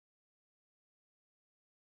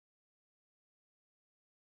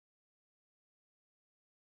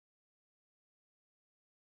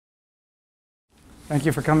Thank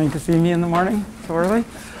you for coming to see me in the morning so early.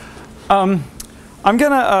 I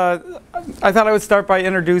thought I would start by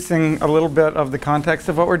introducing a little bit of the context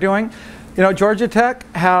of what we're doing. You know, Georgia Tech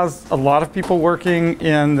has a lot of people working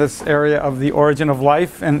in this area of the origin of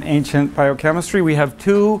life and ancient biochemistry. We have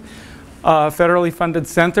two federally funded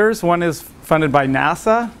centers. One is funded by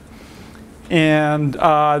NASA,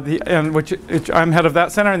 which I'm head of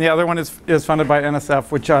that center, and the other one is funded by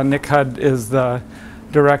NSF, which Nick Hudd is the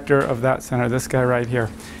director of that center, this guy right here.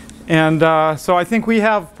 And so I think we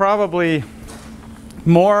have probably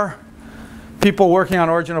more people working on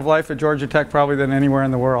origin of life at Georgia Tech probably than anywhere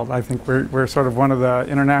in the world. I think we're sort of one of the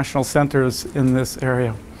international centers in this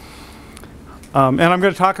area. And I'm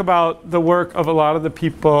going to talk about the work of a lot of the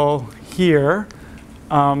people here,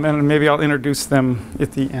 and maybe I'll introduce them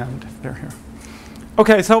at the end if they're here.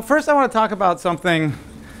 Okay, so first I want to talk about something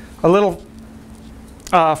a little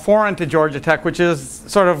foreign to Georgia Tech, which is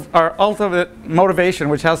sort of our ultimate motivation,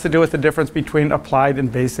 which has to do with the difference between applied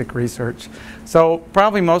and basic research. So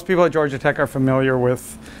probably most people at Georgia Tech are familiar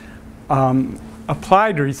with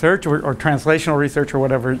applied research or translational research or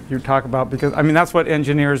whatever you talk about, because I mean that's what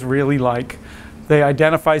engineers really like. They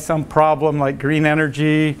identify some problem like green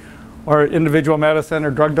energy or individual medicine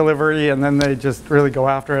or drug delivery, and then they just really go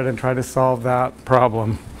after it and try to solve that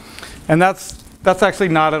problem. And that's actually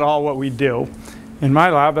not at all what we do. In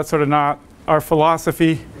my lab, that's sort of not our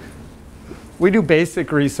philosophy. We do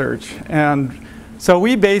basic research. And so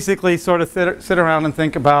we basically sort of sit around and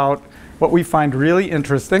think about what we find really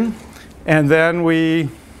interesting, and then we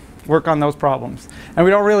work on those problems. And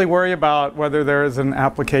we don't really worry about whether there is an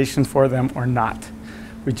application for them or not.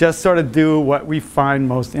 We just sort of do what we find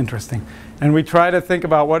most interesting. And we try to think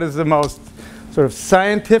about what is the most sort of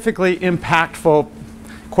scientifically impactful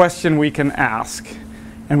question we can ask.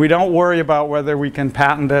 And we don't worry about whether we can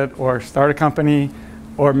patent it or start a company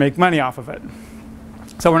or make money off of it.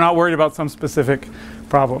 So we're not worried about some specific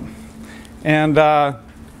problem. And why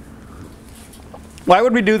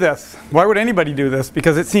would we do this? Why would anybody do this?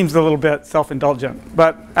 Because it seems a little bit self-indulgent.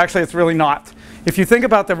 But actually, it's really not. If you think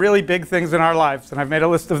about the really big things in our lives, and I've made a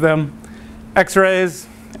list of them: X-rays,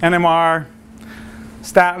 NMR,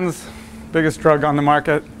 statins, biggest drug on the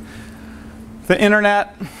market, the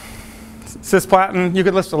internet, cisplatin, you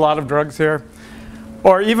could list a lot of drugs here,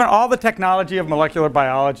 or even all the technology of molecular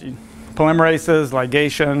biology, polymerases,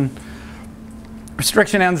 ligation,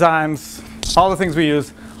 restriction enzymes, all the things we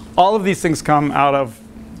use, all of these things come out of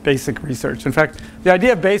basic research. In fact, the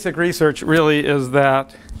idea of basic research really is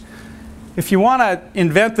that if you want to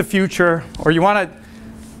invent the future, or you want to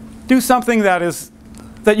do something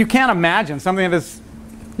that you can't imagine, something that is,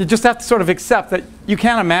 you just have to sort of accept that you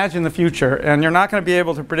can't imagine the future and you're not going to be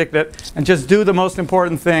able to predict it, and just do the most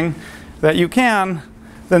important thing that you can,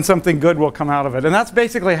 then something good will come out of it. And that's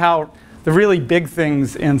basically how the really big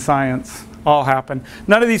things in science all happen.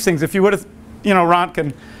 None of these things, if you would have, you know,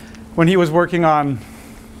 Röntgen, when he was working on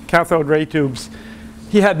cathode ray tubes,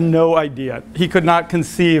 he had no idea. He could not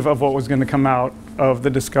conceive of what was going to come out of the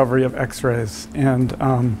discovery of X-rays. And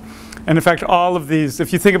in fact, all of these,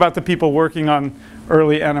 if you think about the people working on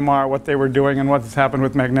early NMR, what they were doing and what's happened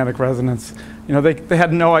with magnetic resonance, you know, they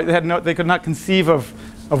could not conceive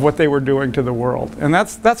of what they were doing to the world. And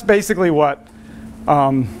that's basically what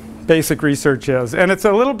basic research is. And it's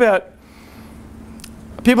a little bit,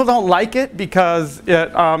 people don't like it because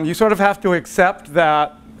you sort of have to accept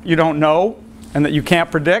that you don't know, and that you can't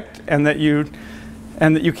predict, and that you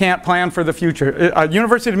can't plan for the future.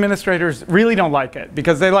 University administrators really don't like it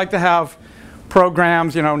because they like to have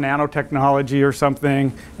programs, you know, nanotechnology or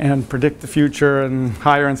something, and predict the future and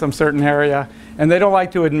hire in some certain area. And they don't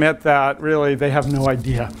like to admit that really they have no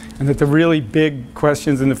idea, and that the really big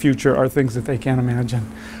questions in the future are things that they can't imagine.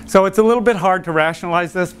 So it's a little bit hard to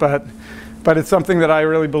rationalize this, but it's something that I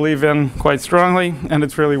really believe in quite strongly, and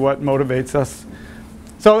it's really what motivates us.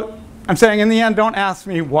 So I'm saying, in the end, don't ask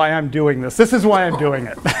me why I'm doing this. This is why I'm doing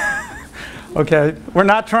it. Okay? We're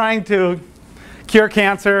not trying to cure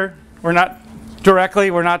cancer. We're not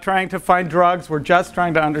trying to find drugs. We're just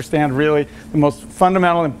trying to understand really the most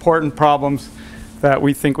fundamental, important problems that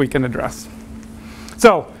we think we can address.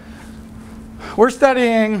 So we're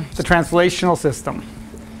studying the translational system,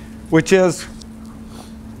 which is,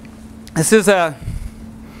 this is an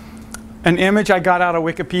image I got out of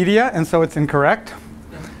Wikipedia, and so it's incorrect.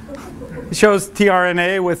 It shows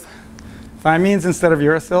tRNA with thymines instead of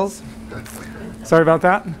uracils. Sorry about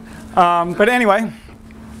that. But anyway,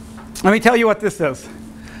 let me tell you what this is.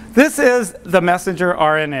 This is the messenger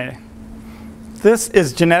RNA. This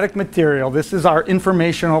is genetic material. This is our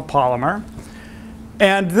informational polymer.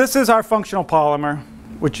 And this is our functional polymer,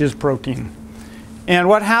 which is protein. And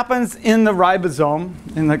what happens in the ribosome,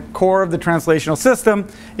 in the core of the translational system,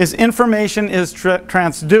 is information is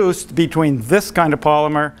transduced between this kind of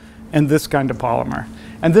polymer and this kind of polymer.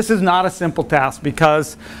 And this is not a simple task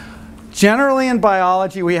because generally in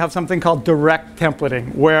biology we have something called direct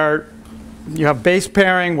templating, where you have base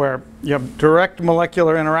pairing, where you have direct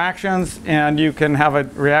molecular interactions, and you can have a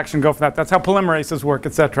reaction go from that. That's how polymerases work,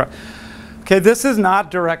 etc. Okay, this is not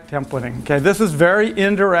direct templating. Okay, this is very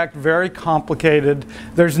indirect, very complicated.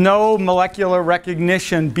 There's no molecular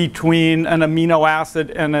recognition between an amino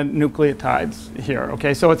acid and a nucleotides here.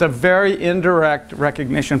 Okay, so it's a very indirect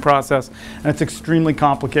recognition process, and it's extremely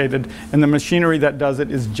complicated, and the machinery that does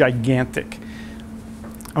it is gigantic.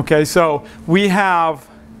 Okay, so we have,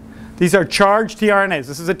 these are charged tRNAs.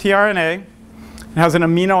 This is a tRNA. It has an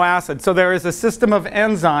amino acid. So there is a system of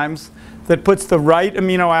enzymes that puts the right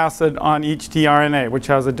amino acid on each tRNA, which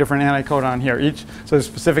has a different anticodon here. So there's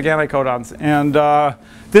specific anticodons. And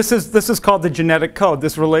this is called the genetic code,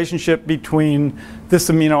 this relationship between this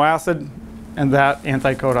amino acid and that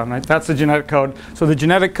anticodon. Right? That's the genetic code. So the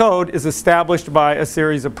genetic code is established by a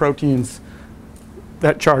series of proteins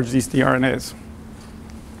that charge these tRNAs.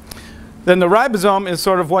 Then the ribosome is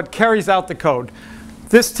sort of what carries out the code.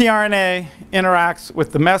 This tRNA interacts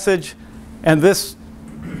with the message, and this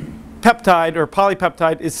peptide or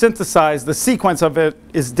polypeptide is synthesized. The sequence of it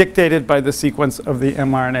is dictated by the sequence of the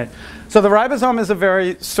mRNA. So the ribosome is a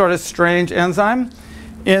very sort of strange enzyme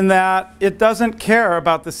in that it doesn't care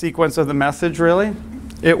about the sequence of the message, really.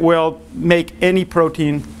 It will make any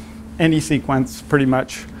protein, any sequence, pretty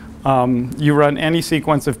much. You run any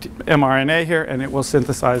sequence of mRNA here, and it will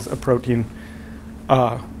synthesize a protein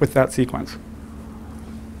with that sequence.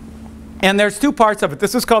 And there's two parts of it.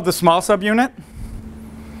 This is called the small subunit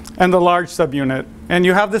and the large subunit. And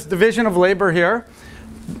you have this division of labor here.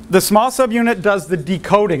 The small subunit does the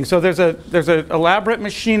decoding. So there's a elaborate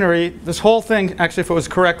machinery. This whole thing, actually, if it was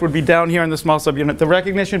correct, would be down here in the small subunit. The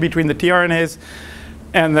recognition between the tRNAs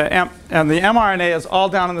and the mRNA is all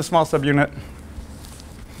down in the small subunit.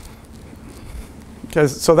 Okay,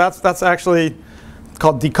 so that's actually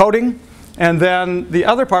called decoding. And then the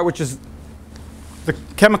other part, which is the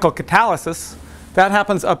chemical catalysis, that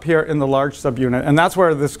happens up here in the large subunit. And that's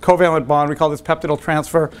where this covalent bond, we call this peptidyl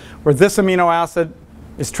transfer, where this amino acid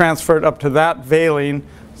is transferred up to that valine.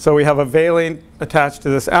 So we have a valine attached to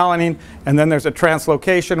this alanine, and then there's a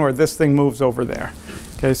translocation where this thing moves over there.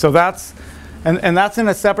 Okay, so that's, and that's in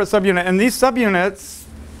a separate subunit. And these subunits,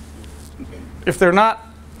 if they're not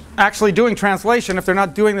actually doing translation, if they're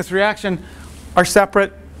not doing this reaction, are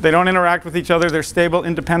separate. They don't interact with each other. They're stable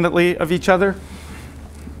independently of each other.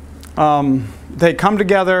 They come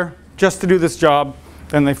together just to do this job,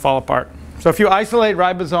 then they fall apart. So if you isolate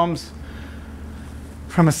ribosomes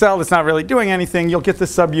from a cell that's not really doing anything, you'll get the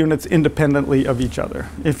subunits independently of each other.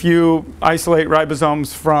 If you isolate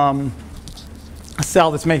ribosomes from a cell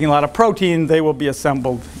that's making a lot of protein, they will be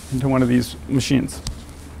assembled into one of these machines.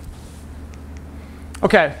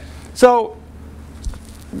 Okay, so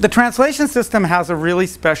the translation system has a really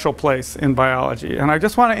special place in biology. And I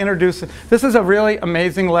just want to introduce, this is a really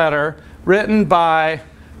amazing letter written by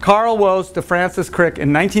Carl Woese to Francis Crick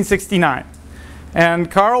in 1969.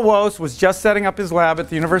 And Carl Woese was just setting up his lab at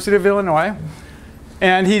the University of Illinois.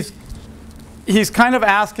 And he's kind of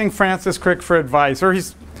asking Francis Crick for advice, or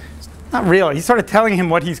he's not really. He's sort of telling him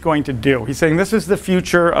what he's going to do. He's saying, this is the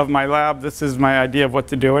future of my lab. This is my idea of what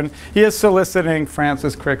to do. And he is soliciting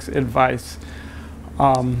Francis Crick's advice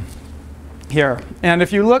here. And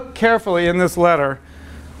if you look carefully in this letter,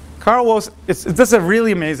 Carl Woese, this is a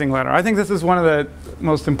really amazing letter. I think this is one of the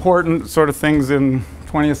most important sort of things in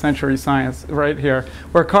 20th century science right here,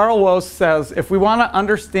 where Carl Woese says, if we want to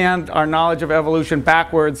understand our knowledge of evolution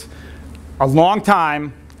backwards a long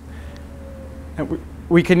time,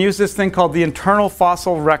 we can use this thing called the internal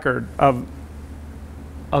fossil record of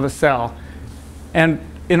a cell. And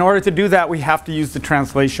in order to do that, we have to use the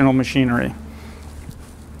translational machinery.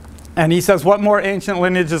 And he says, what more ancient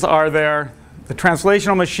lineages are there? The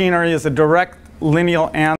translational machinery is a direct lineal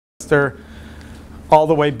ancestor all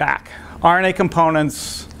the way back. RNA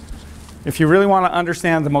components, if you really want to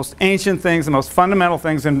understand the most ancient things, the most fundamental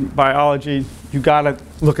things in biology, you've got to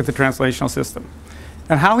look at the translational system.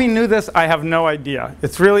 And how he knew this, I have no idea.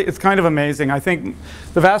 It's kind of amazing. I think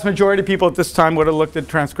the vast majority of people at this time would have looked at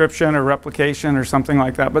transcription or replication or something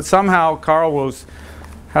like that. But somehow Carl Woese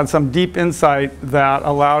had some deep insight that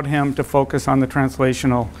allowed him to focus on the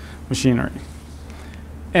translational machinery.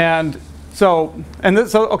 And so,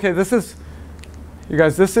 okay, this is, you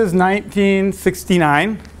guys, this is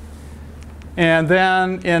 1969. And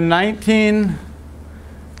then in 19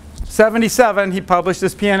 1977, he published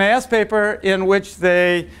this PNAS paper in which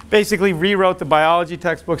they basically rewrote the biology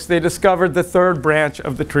textbooks. They discovered the third branch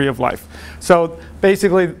of the tree of life. So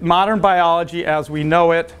basically, modern biology as we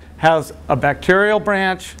know it has a bacterial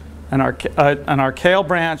branch, an archaeal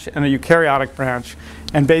branch, and a eukaryotic branch.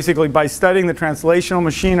 And basically, by studying the translational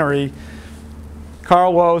machinery,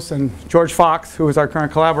 Carl Woese and George Fox, who is our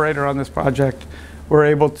current collaborator on this project, were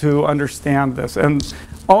able to understand this. And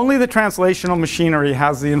only the translational machinery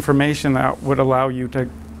has the information that would allow you to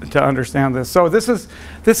understand this. So this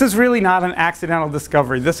is really not an accidental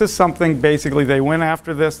discovery. This is something basically they went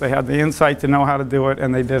after this. They had the insight to know how to do it,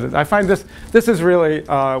 and they did it. I find this is really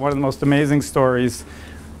one of the most amazing stories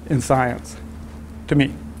in science, to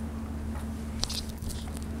me.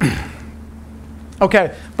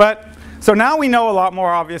 Okay, but so now we know a lot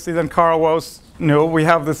more, obviously, than Carl Woese knew. We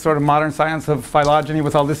have this sort of modern science of phylogeny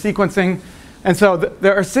with all the sequencing. And so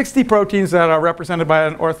there are 60 proteins that are represented by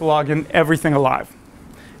an ortholog in everything alive.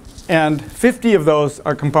 And 50 of those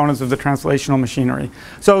are components of the translational machinery.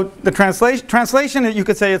 So the translation, you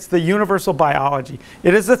could say it's the universal biology.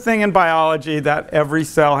 It is the thing in biology that every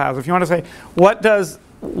cell has. If you want to say,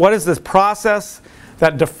 what is this process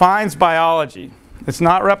that defines biology? It's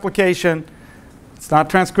not replication. It's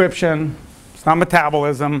not transcription. It's not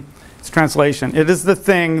metabolism. It's translation. It is the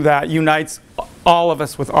thing that unites all of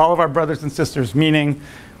us with all of our brothers and sisters, meaning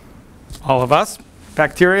all of us,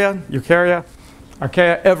 bacteria, eukarya,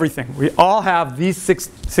 archaea, everything. We all have these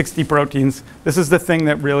 60 proteins. This is the thing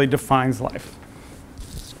that really defines life.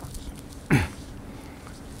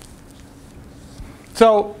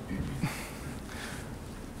 So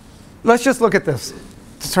let's just look at this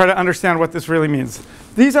to try to understand what this really means.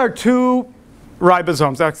 These are two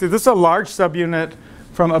ribosomes. Actually, this is a large subunit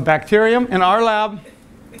from a bacterium. In our lab,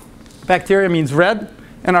 bacteria means red,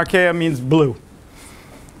 and archaea means blue.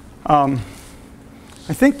 I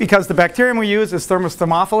think because the bacterium we use is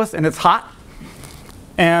thermostomophilus, and it's hot.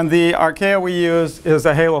 And the archaea we use is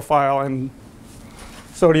a halophile, and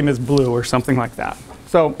sodium is blue or something like that.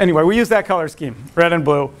 So anyway, we use that color scheme, red and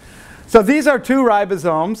blue. So these are two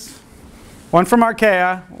ribosomes, one from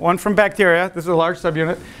archaea, one from bacteria. This is a large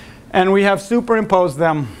subunit. And we have superimposed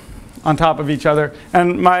them on top of each other.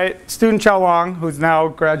 And my student Chao Wang, who's now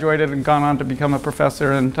graduated and gone on to become a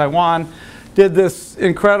professor in Taiwan, did this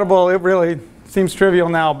incredible, it really seems trivial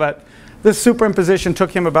now, but this superimposition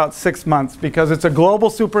took him about 6 months because it's a global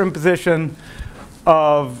superimposition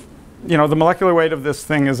of, the molecular weight of this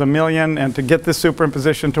thing is 1 million, and to get this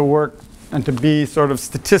superimposition to work and to be sort of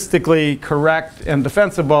statistically correct and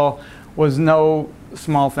defensible was no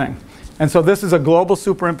small thing. And so this is a global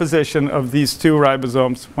superimposition of these two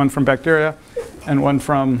ribosomes, one from bacteria and one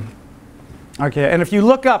from archaea. And if you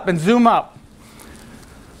look up and zoom up,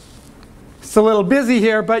 it's a little busy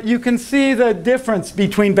here, but you can see the difference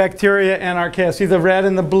between bacteria and archaea. See the red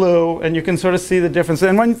and the blue, and you can sort of see the difference.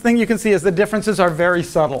 And one thing you can see is the differences are very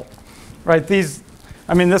subtle, right? This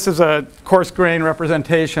is a coarse grain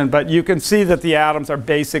representation, but you can see that the atoms are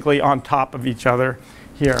basically on top of each other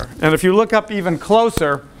here. And if you look up even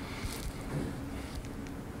closer,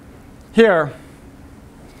 here,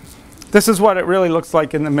 this is what it really looks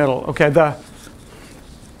like in the middle. Okay,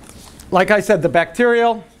 like I said, the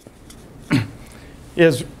bacterial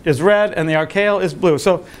is red and the archaeal is blue.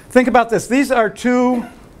 So think about this. These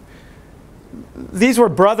were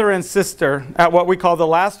brother and sister at what we call the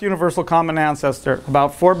last universal common ancestor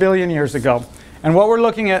about 4 billion years ago. And what we're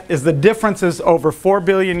looking at is the differences over 4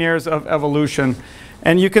 billion years of evolution.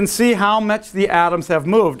 And you can see how much the atoms have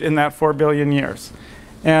moved in that 4 billion years.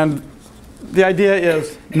 And the idea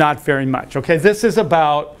is not very much. Okay, this is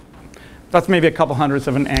that's maybe a couple hundredths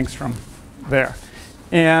of an angstrom there.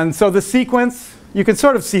 And so the sequence, you can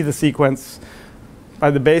sort of see the sequence by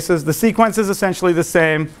the bases. The sequence is essentially the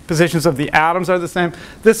same. Positions of the atoms are the same.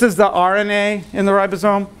 This is the RNA in the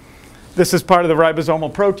ribosome. This is part of the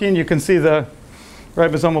ribosomal protein. You can see the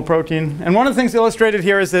ribosomal protein. And one of the things illustrated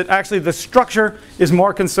here is that actually the structure is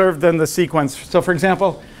more conserved than the sequence. So for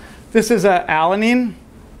example, this is an alanine.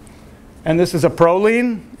 And this is a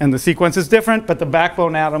proline, and the sequence is different, but the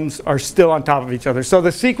backbone atoms are still on top of each other. So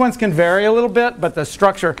the sequence can vary a little bit, but the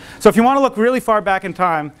structure. So if you want to look really far back in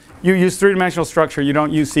time, you use three-dimensional structure. You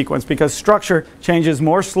don't use sequence because structure changes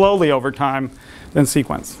more slowly over time than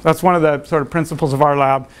sequence. That's one of the sort of principles of our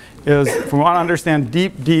lab is if we want to understand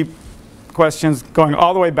deep, deep questions going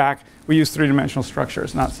all the way back, we use three-dimensional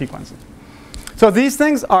structures, not sequences. So these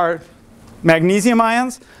things are magnesium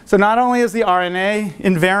ions. So not only is the RNA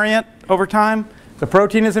invariant over time, the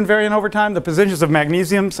protein is invariant over time, the positions of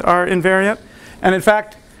magnesiums are invariant. And in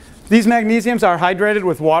fact, these magnesiums are hydrated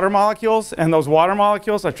with water molecules, and those water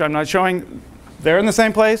molecules, which I'm not showing, they're in the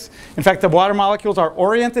same place. In fact, the water molecules are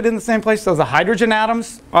oriented in the same place. So the hydrogen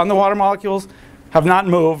atoms on the water molecules have not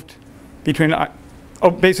moved between,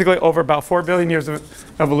 basically over about 4 billion years of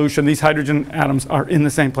evolution, these hydrogen atoms are in the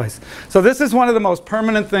same place. So this is one of the most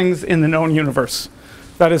permanent things in the known universe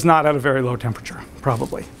that is not at a very low temperature,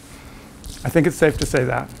 probably. I think it's safe to say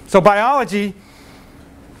that. So biology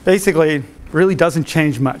basically really doesn't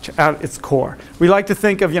change much at its core. We like to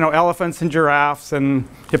think of, elephants and giraffes and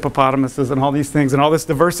hippopotamuses and all these things and all this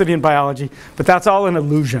diversity in biology, but that's all an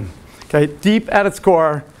illusion. Okay? Deep at its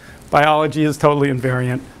core, biology is totally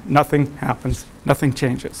invariant. Nothing happens. Nothing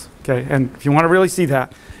changes. Okay? And if you want to really see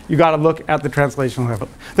that, you got to look at the translational level.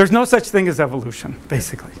 There's no such thing as evolution,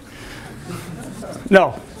 basically.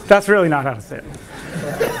 No, that's really not how to say it.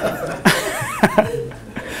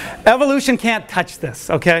 Evolution can't touch this,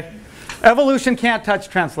 okay? Evolution can't touch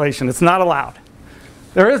translation. It's not allowed.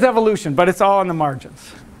 There is evolution, but it's all on the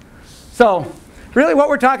margins. So really what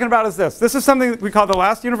we're talking about is this. This is something that we call the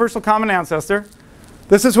last universal common ancestor.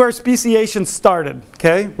 This is where speciation started,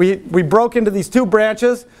 okay? We broke into these two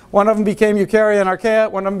branches. One of them became eukarya and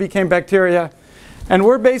archaea. One of them became bacteria. And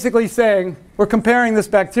we're basically saying, we're comparing this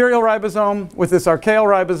bacterial ribosome with this archaeal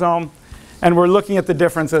ribosome, and we're looking at the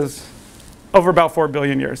differences over about 4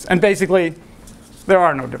 billion years. And basically, there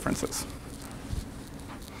are no differences.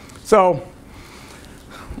 So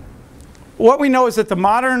what we know is that the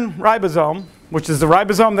modern ribosome, which is the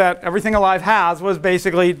ribosome that everything alive has, was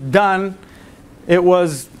basically done. It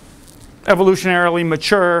was evolutionarily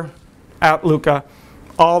mature at LUCA.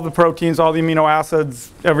 All the proteins, all the amino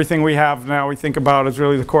acids, everything we have now we think about as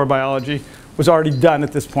really the core biology was already done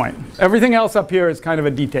at this point. Everything else up here is kind of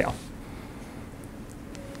a detail.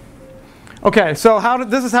 Okay, so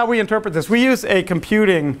this is how we interpret this. We use a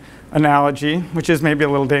computing analogy, which is maybe a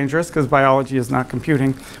little dangerous because biology is not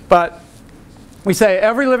computing. But we say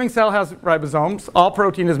every living cell has ribosomes. All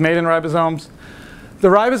protein is made in ribosomes. The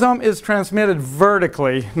ribosome is transmitted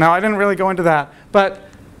vertically. Now, I didn't really go into that. But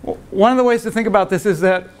one of the ways to think about this is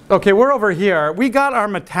that, okay, we're over here. We got our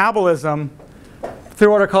metabolism through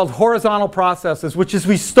what are called horizontal processes, which is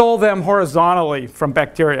we stole them horizontally from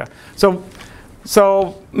bacteria. So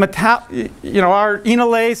our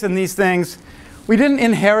enolase and these things, we didn't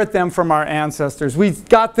inherit them from our ancestors. We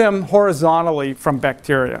got them horizontally from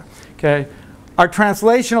bacteria. Okay? Our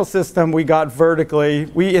translational system we got vertically.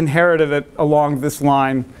 We inherited it along this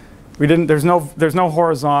line. There's no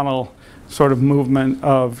horizontal sort of movement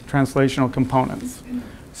of translational components.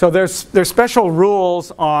 So there's special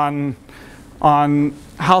rules on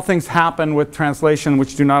how things happen with translation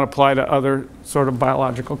which do not apply to other sort of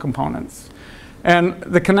biological components. And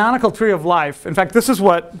the canonical tree of life, in fact, this is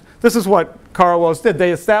what Carl Woese did.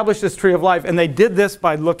 They established this tree of life, and they did this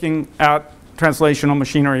by looking at translational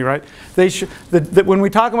machinery, right? When we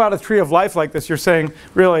talk about a tree of life like this, you're saying,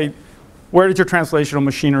 really, where did your translational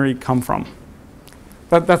machinery come from?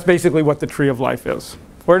 That's basically what the tree of life is.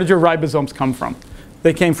 Where did your ribosomes come from?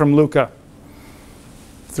 They came from LUCA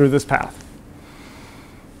through this path.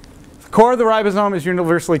 The core of the ribosome is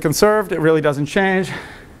universally conserved. It really doesn't change.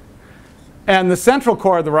 And the central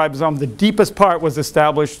core of the ribosome, the deepest part, was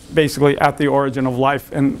established basically at the origin of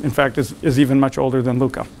life, and in fact is even much older than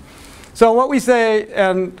LUCA. So what we say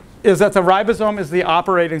is that the ribosome is the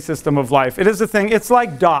operating system of life. It is the thing. It's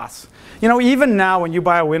like DOS. Even now when you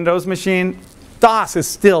buy a Windows machine, DOS is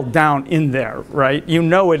still down in there, right? You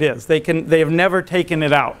know it is. They have never taken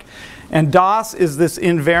it out. And DOS is this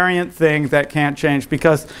invariant thing that can't change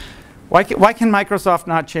because why can Microsoft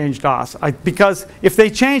not change DOS? Because if they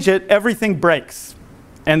change it, everything breaks.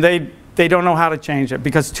 And they don't know how to change it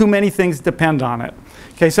because too many things depend on it.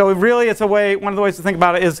 Okay, so really it's one of the ways to think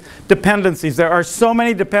about it is dependencies. There are so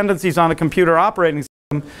many dependencies on a computer operating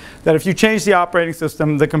system that if you change the operating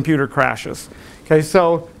system, the computer crashes. Okay,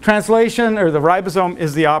 so translation, or the ribosome,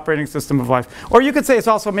 is the operating system of life. Or you could say it's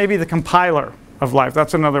also maybe the compiler of life.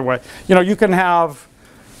 That's another way. You can have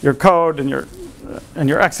your code and your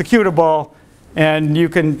executable, and you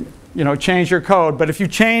can change your code. But if you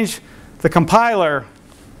change the compiler,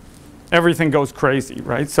 everything goes crazy,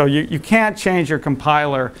 right? So you can't change your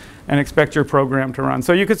compiler and expect your program to run.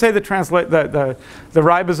 So you could say the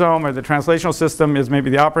ribosome or the translational system is maybe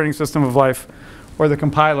the operating system of life or the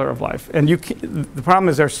compiler of life. And the problem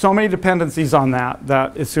is there's so many dependencies on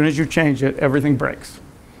that as soon as you change it, everything breaks.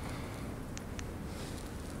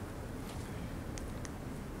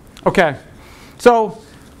 Okay, so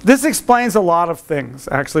this explains a lot of things,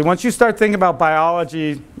 actually. Once you start thinking about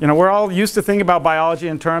biology, we're all used to thinking about biology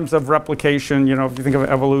in terms of replication. If you think of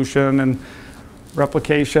evolution and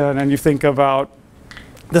replication, and you think about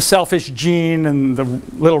the selfish gene and the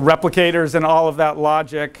little replicators and all of that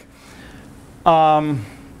logic. I'm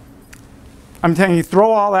telling you,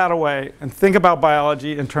 throw all that away and think about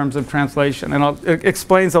biology in terms of translation. And it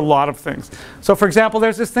explains a lot of things. So for example,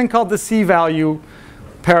 there's this thing called the C-value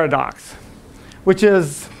paradox, which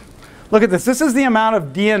is, look at this. This is the amount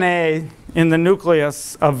of DNA in the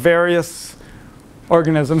nucleus of various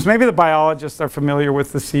organisms. Maybe the biologists are familiar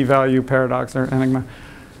with the C-value paradox or enigma.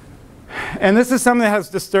 And this is something that has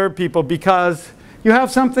disturbed people because you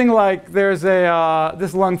have something like there's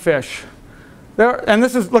this lungfish. And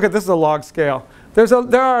this is, look at this is a log scale. There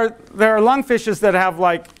are lungfishes that have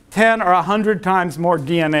like 10 or 100 times more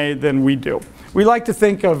DNA than we do. We like to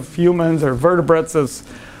think of humans or vertebrates as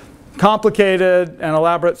complicated and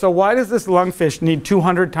elaborate. So why does this lungfish need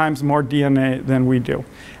 200 times more DNA than we do?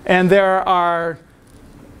 And there are,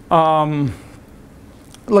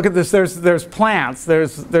 look at this, there's plants.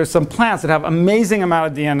 There's some plants that have amazing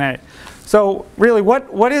amount of DNA. So really,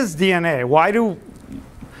 what is DNA? Why do,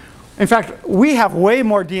 in fact, we have way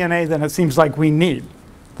more DNA than it seems like we need.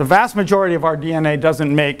 The vast majority of our DNA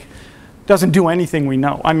doesn't do anything we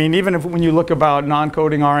know. I mean, even when you look about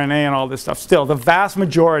non-coding RNA and all this stuff, still, the vast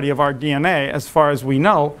majority of our DNA, as far as we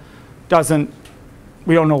know,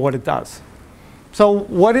 we don't know what it does. So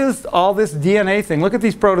what is all this DNA thing? Look at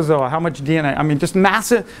these protozoa, how much DNA. I mean, just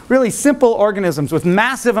massive, really simple organisms with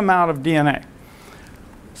massive amount of DNA.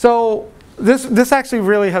 So this actually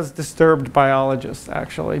really has disturbed biologists,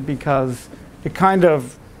 actually, because it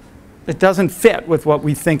doesn't fit with what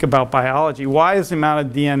we think about biology. Why is the amount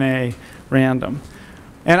of DNA random?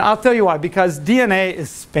 And I'll tell you why. Because DNA is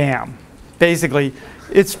spam, basically.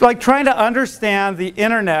 It's like trying to understand the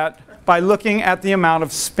internet by looking at the amount of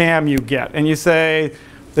spam you get. And you say,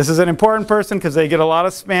 this is an important person because they get a lot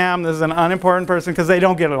of spam. This is an unimportant person because they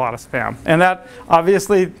don't get a lot of spam. And that,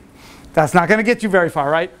 obviously, that's not going to get you very far,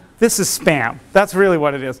 right? This is spam. That's really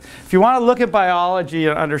what it is. If you want to look at biology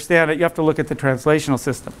and understand it, you have to look at the translational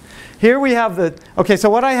system. Here we have okay,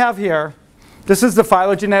 so what I have here, this is the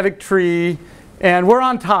phylogenetic tree, and we're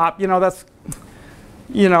on top. Anyway,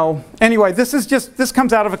 this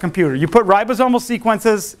comes out of a computer. You put ribosomal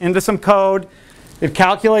sequences into some code, it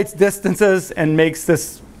calculates distances and makes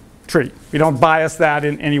this tree. We don't bias that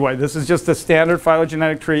in any way. This is just a standard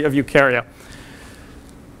phylogenetic tree of eukarya.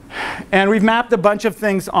 And we've mapped a bunch of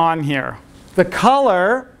things on here. The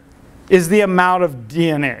color is the amount of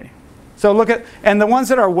DNA. So look at, and the ones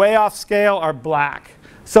that are way off scale are black.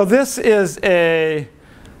 So this is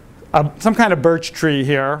some kind of birch tree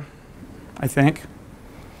here, I think.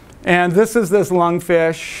 And this is this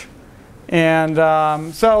lungfish. And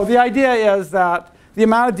so the idea is that the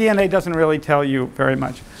amount of DNA doesn't really tell you very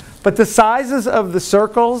much. But the sizes of the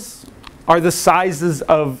circles are the sizes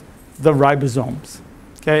of the ribosomes.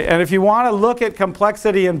 Okay, and if you want to look at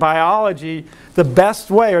complexity in biology, the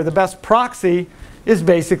best way or the best proxy is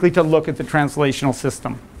basically to look at the translational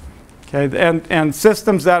system. Okay, and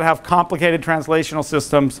systems that have complicated translational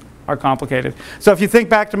systems are complicated. So if you think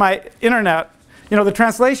back to my internet, the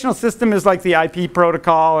translational system is like the IP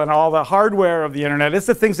protocol and all the hardware of the internet. It's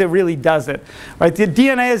the things that really does it. Right? The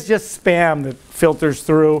DNA is just spam that filters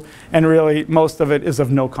through, and really most of it is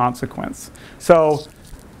of no consequence. So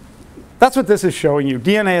that's what this is showing you.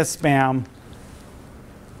 DNA is spam.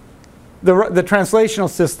 The translational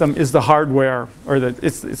system is the hardware, or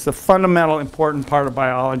it's the fundamental important part of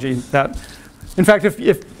biology. That, in fact,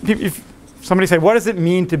 if somebody say, what does it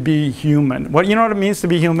mean to be human? You know what it means to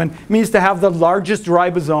be human? It means to have the largest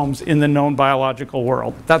ribosomes in the known biological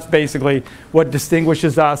world. That's basically what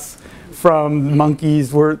distinguishes us from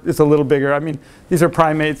monkeys. It's a little bigger. I mean, these are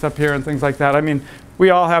primates up here and things like that. I mean,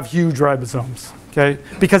 we all have huge ribosomes. Okay?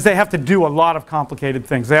 Because they have to do a lot of complicated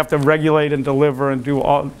things. They have to regulate and deliver and do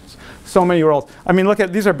so many roles. I mean, look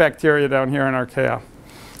at, these are bacteria down here in archaea.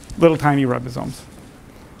 Little tiny ribosomes.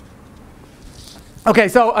 Okay,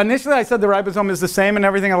 so initially I said the ribosome is the same in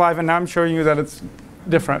everything alive, and now I'm showing you that it's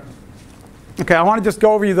different. Okay, I want to just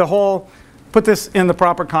go over you the whole, put this in the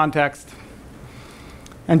proper context.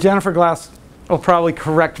 And Jennifer Glass will probably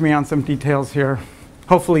correct me on some details here,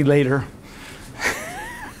 hopefully later.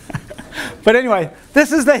 But anyway,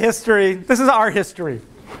 this is the history. This is our history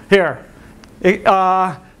here.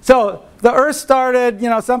 So the Earth started,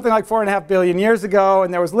 something like 4.5 billion years ago,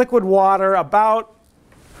 and there was liquid water about.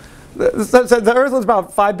 So the Earth was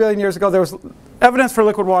about 5 billion years ago. There was evidence for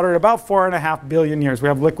liquid water at about 4.5 billion years. We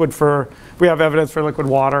have evidence for liquid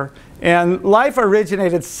water, and life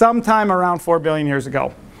originated sometime around 4 billion years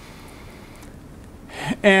ago.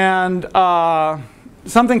 And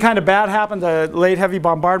something kind of bad happened, the late heavy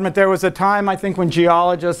bombardment. There was a time, I think, when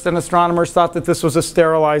geologists and astronomers thought that this was a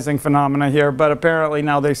sterilizing phenomena here, but apparently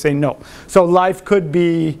now they say no. So life could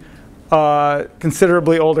be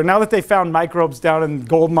considerably older. Now that they found microbes down in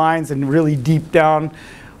gold mines and really deep down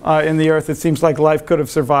in the earth, it seems like life could have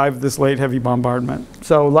survived this late heavy bombardment.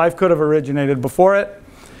 So life could have originated before it.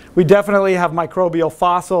 We definitely have microbial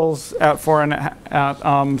fossils at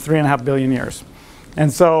 3.5 billion years.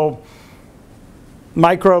 And so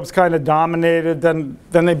microbes kind of dominated. Then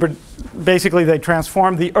they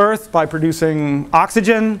transformed the earth by producing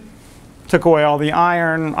oxygen, took away all the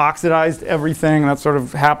iron, oxidized everything. That sort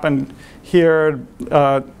of happened here,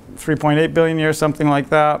 3.8 billion years, something like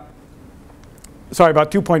that. Sorry,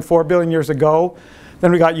 about 2.4 billion years ago.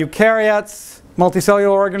 Then we got eukaryotes,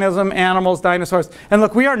 multicellular organism, animals, dinosaurs. And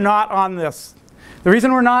look, we are not on this. The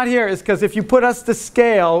reason we're not here is because if you put us to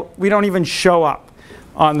scale, we don't even show up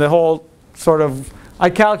on the whole sort of, I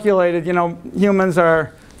calculated, you know, humans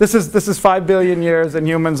are, this is 5 billion years and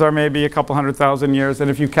humans are maybe a couple 100,000 years.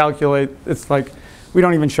 And if you calculate, it's like, we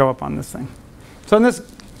don't even show up on this thing. So in this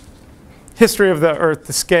history of the earth,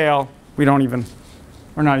 the scale, we're not even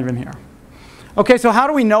here. Okay, so how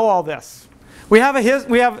do we know all this? We have,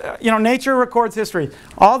 you know, nature records history.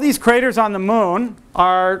 All these craters on the moon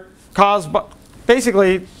are caused by,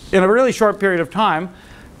 basically, in a really short period of time,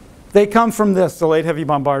 they come from this, the late heavy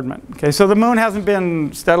bombardment. Okay, so the moon hasn't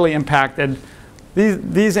been steadily impacted.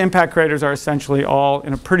 These impact craters are essentially all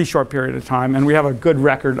in a pretty short period of time, and we have a good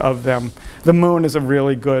record of them. The moon is a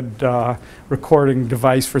really good recording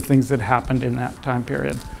device for things that happened in that time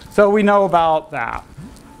period. So we know about that.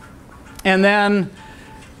 And then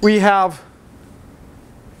we have,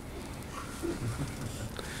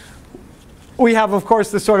 of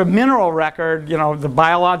course, the sort of mineral record, you know, the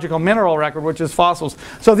biological mineral record, which is fossils.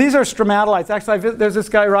 So these are stromatolites. Actually, there's this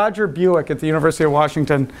guy, Roger Buick, at the University of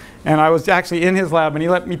Washington, and I was actually in his lab, and he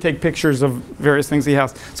let me take pictures of various things he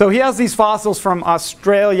has. So he has these fossils from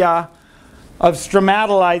Australia of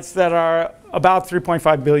stromatolites that are about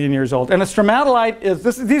 3.5 billion years old. And a stromatolite is,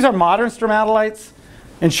 these are modern stromatolites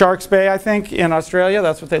in Sharks Bay, I think, in Australia.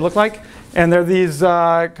 That's what they look like. And they're these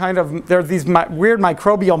weird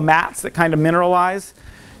microbial mats that kind of mineralize.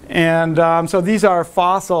 And so these are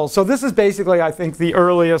fossils. So this is basically, I think, the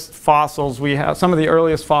earliest fossils we have, some of the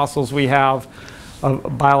earliest fossils we have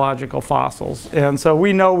of biological fossils. And so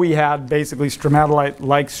we know we had basically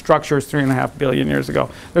stromatolite-like structures 3.5 billion years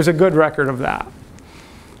ago. There's a good record of that.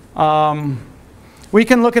 We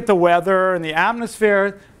can look at the weather and the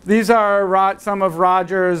atmosphere. These are some of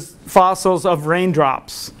Roger's fossils of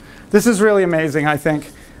raindrops. This is really amazing, I think.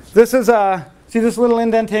 This is see this little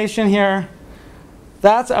indentation here?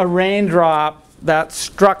 That's a raindrop that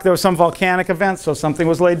struck. There was some volcanic event, so something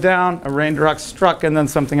was laid down, a raindrop struck, and then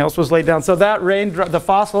something else was laid down. So that raindrop, the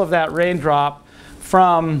fossil of that raindrop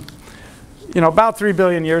from, you know, about 3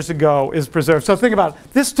 billion years ago is preserved. So think about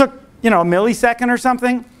it. This took, you know, a millisecond or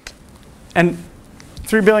something, and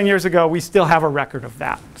 3 billion years ago, we still have a record of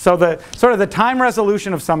that. So the sort of the time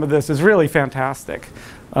resolution of some of this is really fantastic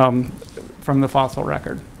from the fossil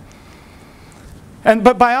record.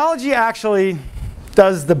 But biology actually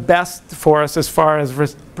does the best for us as far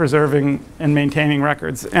as preserving and maintaining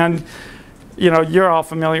records. And you know, you're all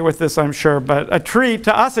familiar with this, I'm sure, but a tree,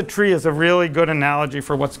 to us, a tree is a really good analogy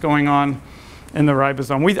for what's going on in the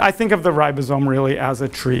ribosome. I think of the ribosome really as a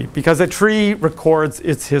tree, because a tree records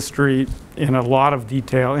its history in a lot of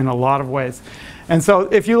detail, in a lot of ways. And so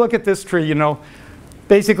if you look at this tree, you know,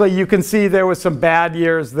 basically you can see there was some bad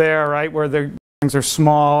years there, right, where the things are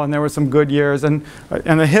small, and there were some good years, and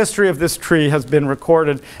the history of this tree has been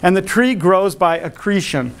recorded. And the tree grows by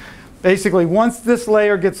accretion. Basically, once this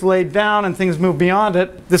layer gets laid down and things move beyond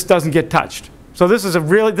it, this doesn't get touched. So this is a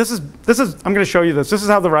really, I'm going to show you this. This is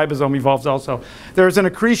how the ribosome evolves also. There's an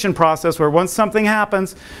accretion process where once something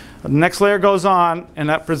happens, the next layer goes on, and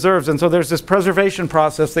that preserves. And so there's this preservation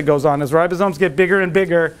process that goes on. As ribosomes get bigger and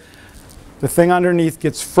bigger, the thing underneath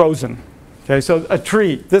gets frozen. Okay, so a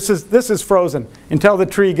tree, this is frozen. Until the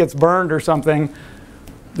tree gets burned or something,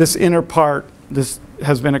 this inner part, this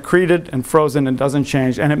has been accreted and frozen and doesn't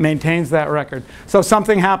change, and it maintains that record. So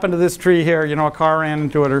something happened to this tree here, you know, a car ran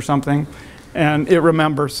into it or something, and it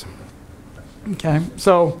remembers. Okay,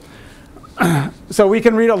 so we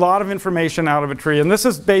can read a lot of information out of a tree, and this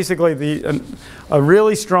is basically a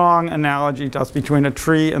really strong analogy to us between a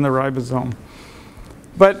tree and the ribosome.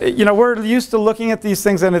 But you know, we're used to looking at these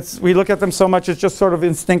things, and we look at them so much it's just sort of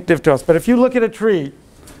instinctive to us. But if you look at a tree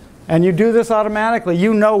and you do this automatically,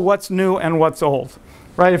 you know what's new and what's old,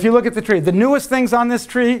 right? If you look at the tree, the newest things on this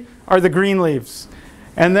tree are the green leaves,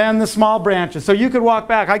 and then the small branches. So you could walk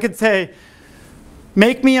back. I could say,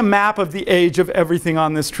 make me a map of the age of everything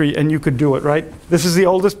on this tree, and you could do it, right? This is the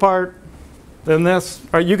oldest part, then this.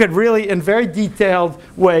 Right? You could really, in very detailed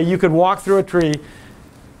way, you could walk through a tree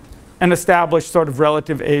and establish sort of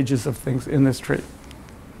relative ages of things in this tree.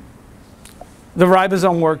 The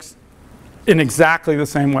ribosome works in exactly the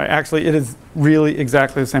same way. Actually, it is really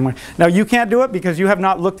exactly the same way. Now, you can't do it because you have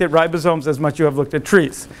not looked at ribosomes as much as you have looked at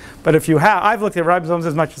trees. But if you have, I've looked at ribosomes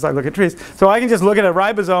as much as I look at trees. So I can just look at a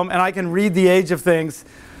ribosome and I can read the age of things.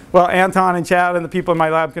 Well, Anton and Chad and the people in my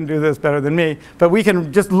lab can do this better than me. But we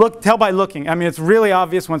can just tell by looking. I mean, it's really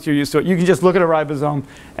obvious once you're used to it. You can just look at a ribosome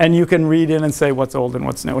and you can read in and say what's old and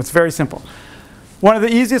what's new. It's very simple. One of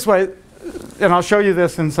the easiest ways, and I'll show you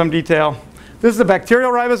this in some detail. This is a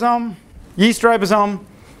bacterial ribosome, yeast ribosome,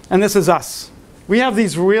 and this is us. We have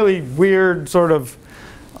these really weird sort of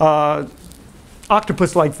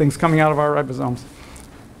octopus-like things coming out of our ribosomes.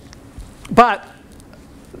 But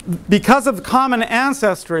because of common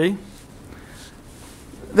ancestry,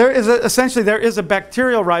 essentially there is a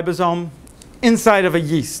bacterial ribosome inside of a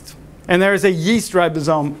yeast. And there is a yeast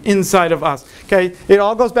ribosome inside of us. Okay? It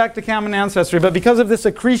all goes back to common ancestry. But because of this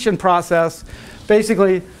accretion process,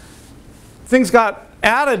 basically things got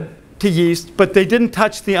added to yeast, but they didn't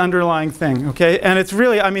touch the underlying thing. Okay? And it's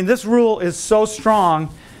really, I mean, this rule is so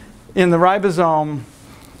strong in the ribosome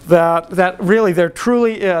that really there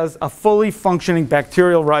truly is a fully functioning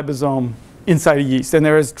bacterial ribosome inside a yeast. And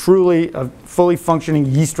there is truly a fully functioning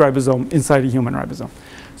yeast ribosome inside a human ribosome.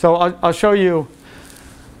 So I'll show you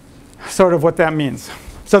sort of what that means.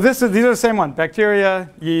 So these are the same one, bacteria,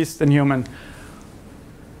 yeast, and human.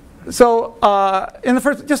 So in the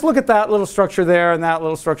first, just look at that little structure there and that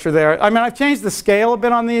little structure there. I mean, I've changed the scale a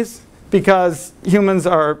bit on these because humans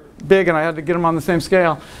are big and I had to get them on the same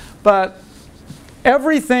scale. But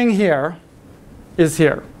everything here is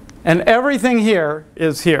here. And everything here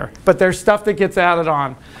is here. But there's stuff that gets added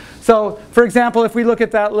on. So for example, if we look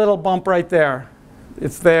at that little bump right there,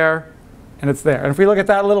 it's there and it's there. And if we look at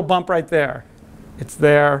that little bump right there, it's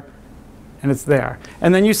there and it's there.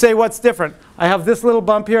 And then you say, what's different? I have this little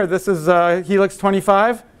bump here. This is helix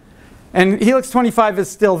 25. And helix 25 is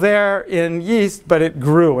still there in yeast, but it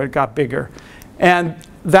grew. It got bigger. And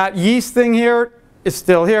that yeast thing here is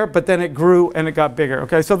still here, but then it grew and it got bigger.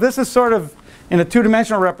 Okay, so this is sort of, in a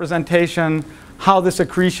two-dimensional representation, how this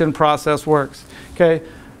accretion process works. Okay,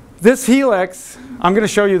 this helix, I'm going to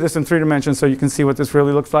show you this in 3 dimensions so you can see what this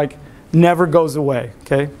really looks like, never goes away.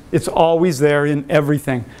 Okay, it's always there in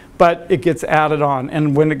everything, but it gets added on.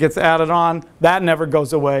 And when it gets added on, that never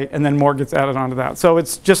goes away, and then more gets added onto that. So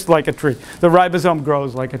it's just like a tree. The ribosome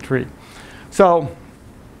grows like a tree. So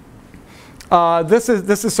this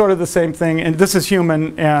is sort of the same thing, and this is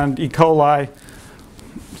human and E. coli.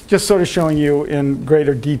 Just sort of showing you in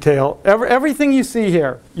greater detail. Everything you see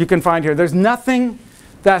here, you can find here. There's nothing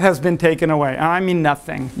that has been taken away. And I mean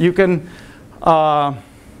nothing. You can,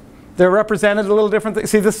 they're represented a little different.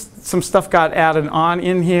 See, some stuff got added on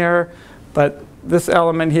in here, but this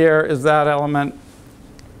element here is that element.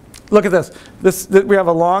 Look at this. We have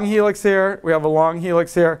a long helix here. We have a long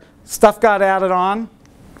helix here. Stuff got added on,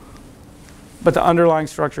 but the underlying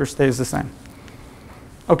structure stays the same.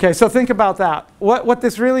 Okay, so think about that. What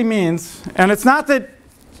this really means, and it's not that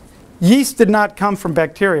yeast did not come from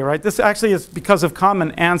bacteria, right? This actually is because of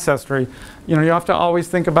common ancestry. You know, you have to always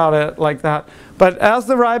think about it like that. But as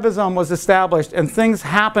the ribosome was established and things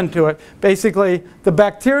happened to it, basically the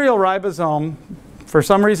bacterial ribosome, for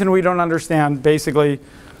some reason we don't understand, basically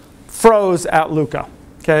froze at LUCA.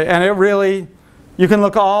 Okay, and it really, you can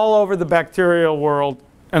look all over the bacterial world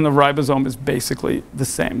and the ribosome is basically the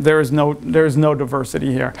same. There is no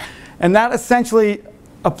diversity here. And that essentially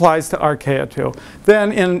applies to archaea too.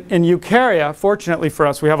 Then in eukarya, fortunately for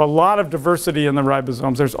us, we have a lot of diversity in the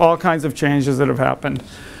ribosomes. There's all kinds of changes that have happened.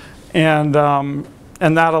 And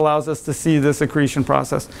that allows us to see this accretion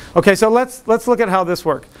process. Okay, so let's look at how this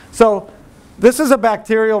works. So this is a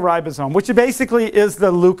bacterial ribosome, which basically is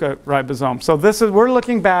the LUCA ribosome. So we're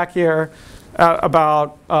looking back here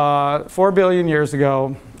about 4 billion years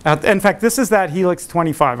ago. In fact, this is that helix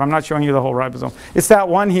 25. I'm not showing you the whole ribosome. It's that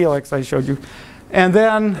one helix I showed you. And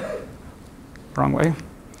then, wrong way.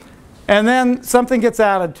 And then something gets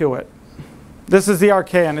added to it. This is the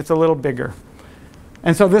archaean. It's a little bigger.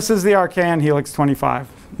 And so this is the archaean helix 25.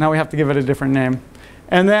 Now we have to give it a different name.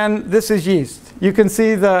 And then this is yeast. You can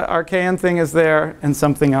see the archaean thing is there and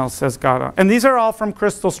something else has got on. And these are all from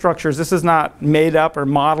crystal structures. This is not made up or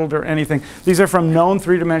modeled or anything. These are from known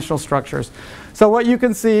three-dimensional structures. So what you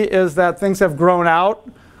can see is that things have grown out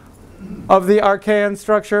of the archaean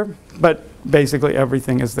structure, but basically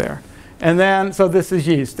everything is there. And then, so this is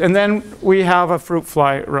yeast. And then we have a fruit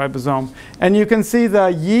fly ribosome. And you can see the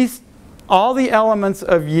yeast, all the elements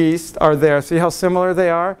of yeast are there. See how similar they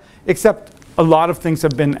are? Except a lot of things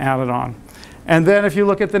have been added on. And then if you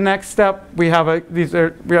look at the next step, we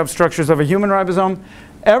have structures of a human ribosome.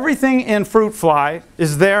 Everything in fruit fly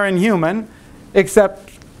is there in human,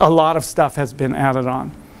 except a lot of stuff has been added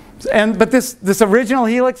on. But this original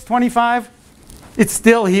helix 25, it's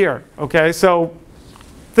still here. Okay, so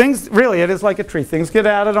things really, it is like a tree. Things get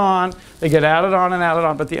added on, they get added on and added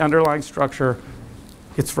on, but the underlying structure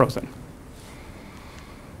gets frozen.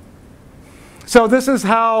 So this is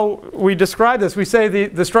how we describe this. We say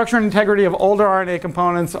the structure and integrity of older RNA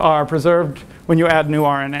components are preserved when you add new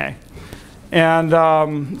RNA. And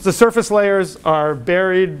the surface layers are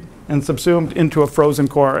buried and subsumed into a frozen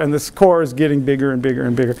core. And this core is getting bigger and bigger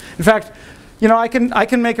and bigger. In fact, you know, I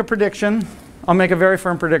can make a prediction. I'll make a very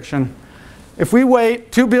firm prediction. If we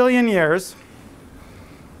wait 2 billion years,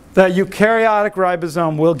 the eukaryotic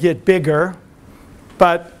ribosome will get bigger,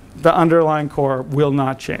 but the underlying core will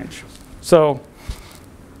not change. So,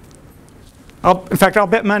 in fact, I'll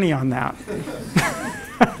bet money on that.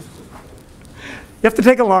 You have to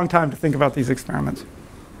take a long time to think about these experiments.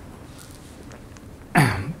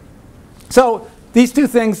 So these two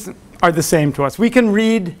things are the same to us. We can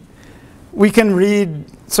read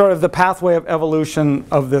sort of the pathway of evolution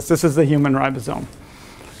of this. This is the human ribosome.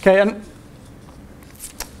 Okay,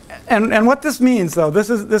 and what this means, though,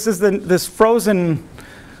 this frozen.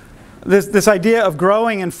 This idea of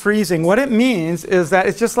growing and freezing, what it means is that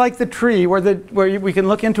it's just like the tree where we can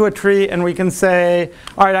look into a tree and we can say,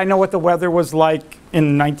 all right, I know what the weather was like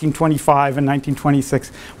in 1925 and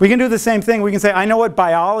 1926. We can do the same thing. We can say, I know what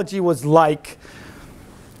biology was like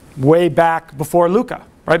way back before Luca,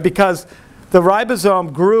 right? Because the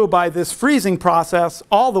ribosome grew by this freezing process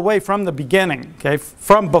all the way from the beginning, okay,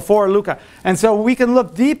 from before Luca. And so we can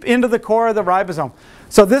look deep into the core of the ribosome.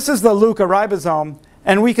 So this is the Luca ribosome.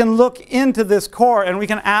 And we can look into this core and we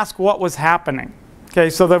can ask what was happening. Okay,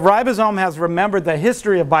 so the ribosome has remembered the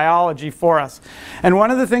history of biology for us. And one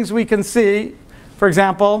of the things we can see, for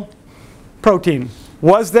example, protein.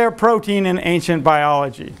 Was there protein in ancient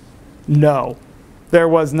biology? No, there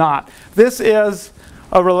was not. This is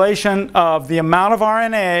a relation of the amount of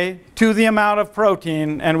RNA to the amount of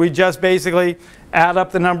protein, and we just basically add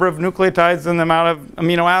up the number of nucleotides and the amount of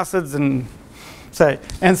amino acids and say.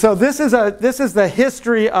 And so this is the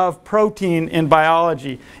history of protein in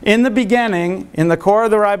biology. In the beginning, in the core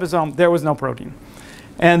of the ribosome, there was no protein.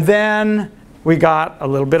 And then we got a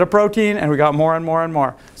little bit of protein, and we got more and more and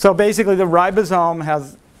more. So basically, the ribosome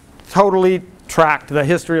has totally tracked the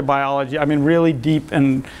history of biology. I mean, really deep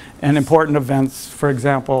and important events. For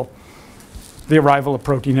example, the arrival of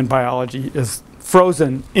protein in biology is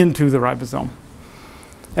frozen into the ribosome.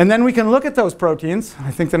 And then we can look at those proteins.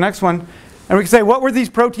 I think the next one. And we can say, what were these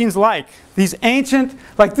proteins like? These ancient,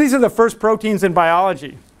 like these are the first proteins in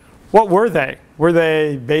biology. What were they? Were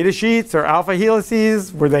they beta sheets or alpha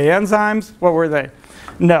helices? Were they enzymes? What were they?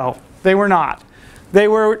 No, they were not. They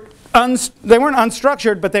weren't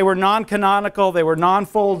unstructured, but they were non-canonical. They were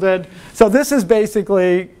non-folded. So this is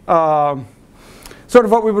basically sort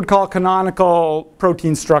of what we would call canonical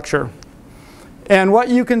protein structure. And what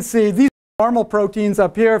you can see, these are normal proteins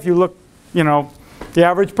up here. If you look, you know, the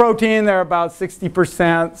average protein, they're about 60%,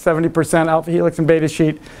 70% alpha helix and beta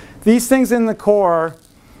sheet. These things in the core,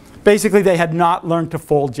 basically they had not learned to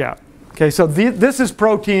fold yet. Okay, so this is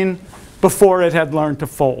protein before it had learned to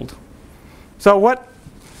fold. So what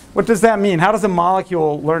does that mean? How does a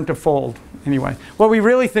molecule learn to fold anyway? What we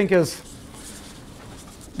really think is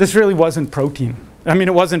this really wasn't protein. I mean,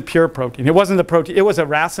 it wasn't pure protein. It wasn't the protein. It was a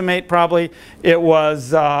racemate probably. It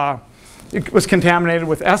was contaminated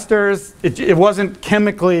with esters. It wasn't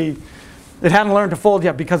chemically, it hadn't learned to fold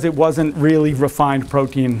yet because it wasn't really refined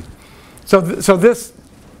protein. So this,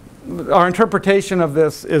 our interpretation of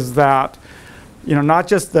this is that, you know, not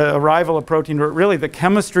just the arrival of protein, but really the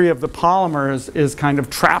chemistry of the polymers is kind of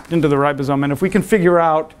trapped into the ribosome. And if we can figure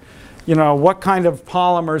out, you know, what kind of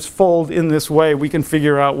polymers fold in this way, we can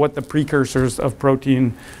figure out what the precursors of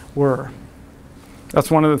protein were. That's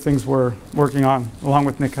one of the things we're working on, along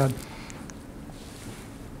with Nick Hudd.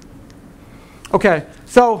 Okay,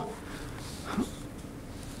 so,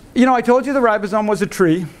 you know, I told you the ribosome was a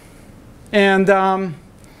tree. And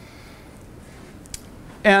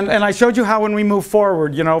I showed you how when we move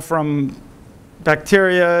forward, you know, from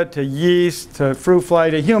bacteria to yeast to fruit fly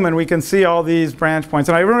to human, we can see all these branch points.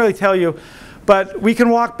 And I didn't really tell you, but we can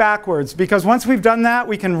walk backwards. Because once we've done that,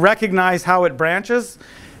 we can recognize how it branches.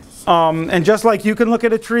 And just like you can look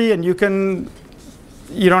at a tree and you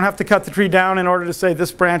don't have to cut the tree down in order to say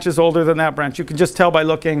this branch is older than that branch. You can just tell by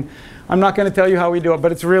looking. I'm not going to tell you how we do it,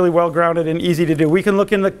 but it's really well grounded and easy to do. We can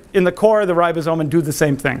look in the core of the ribosome and do the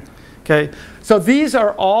same thing. Okay? So these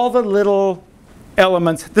are all the little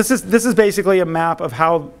elements. This is basically a map of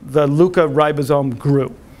how the LUCA ribosome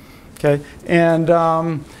grew. Okay, and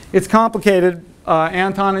it's complicated.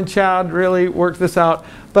 Anton and Chad really worked this out,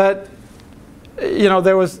 but you know,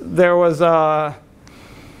 there was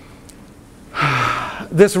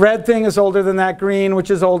this red thing is older than that green, which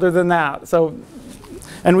is older than that. So,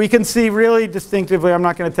 and we can see really distinctively. I'm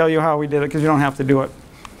not going to tell you how we did it because you don't have to do it.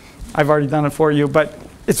 I've already done it for you, but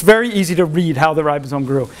it's very easy to read how the ribosome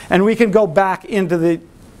grew, and we can go back into the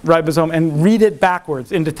ribosome and read it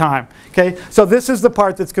backwards into time. Okay, so this is the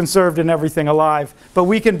part that's conserved in everything alive, but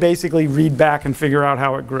we can basically read back and figure out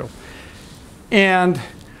how it grew. And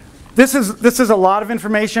this is a lot of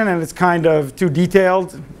information, and it's kind of too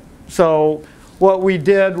detailed. So what we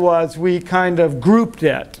did was we kind of grouped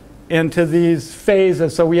it into these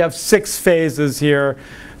phases. So we have 6 phases here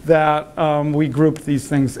that we grouped these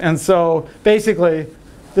things. And so basically,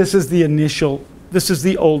 this is the initial. This is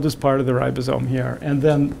the oldest part of the ribosome here, and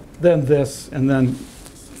then this, and then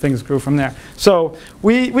things grew from there. So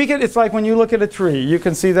we get, it's like when you look at a tree, you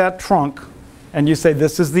can see that trunk, and you say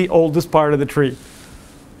this is the oldest part of the tree.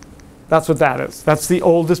 That's what that is. That's the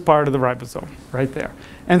oldest part of the ribosome, right there.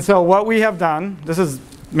 And so what we have done, this is the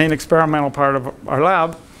main experimental part of our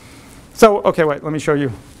lab. So, okay, wait, let me show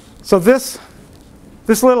you. So this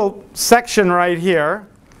little section right here,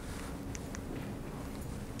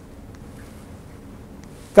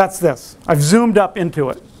 that's this. I've zoomed up into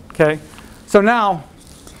it, okay? So now,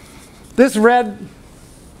 this red,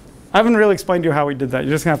 I haven't really explained to you how we did that.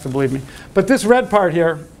 You're just going to have to believe me. But this red part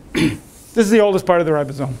here, this is the oldest part of the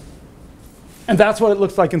ribosome. And that's what it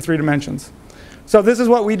looks like in 3 dimensions. So this is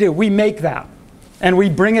what we do. We make that, and we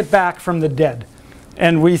bring it back from the dead.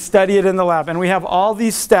 And we study it in the lab. And we have all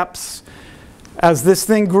these steps as this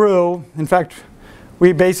thing grew. In fact,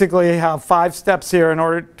 we basically have 5 steps here in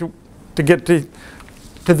order to get to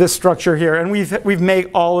this structure here. And we've made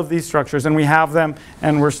all of these structures, and we have them,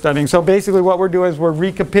 and we're studying. So basically what we're doing is we're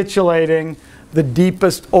recapitulating the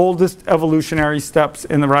deepest, oldest evolutionary steps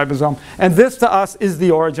in the ribosome. And this, to us, is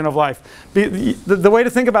the origin of life. The way to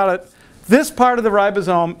think about it, this part of the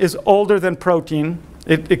ribosome is older than protein.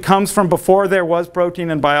 It comes from before there was protein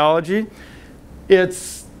in biology.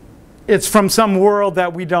 It's from some world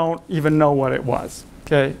that we don't even know what it was.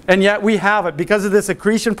 Okay? And yet we have it. Because of this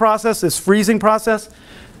accretion process, this freezing process,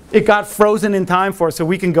 it got frozen in time for us, so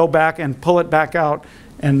we can go back and pull it back out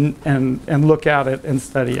and look at it and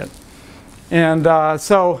study it. And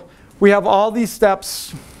so we have all these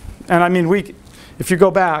steps, and I mean, if you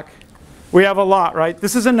go back, we have a lot, right?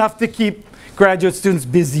 This is enough to keep graduate students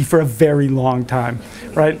busy for a very long time,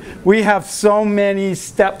 right? We have so many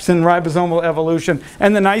steps in ribosomal evolution,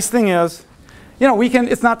 and the nice thing is, you know,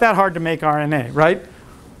 it's not that hard to make RNA, right?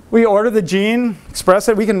 We order the gene, express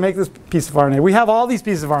it, we can make this piece of RNA. We have all these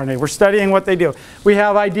pieces of RNA. We're studying what they do. We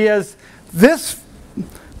have ideas. This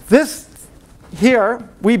here,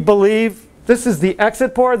 we believe, this is the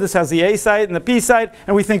exit pore. This has the A site and the P site,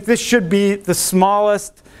 and we think this should be the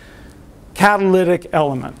smallest catalytic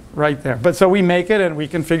element right there. But so we make it, and we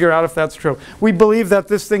can figure out if that's true. We believe that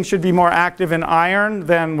this thing should be more active in iron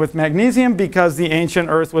than with magnesium because the ancient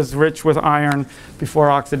Earth was rich with iron before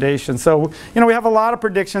oxidation. So, you know, we have a lot of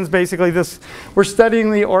predictions. Basically, we're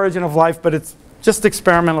studying the origin of life, but it's just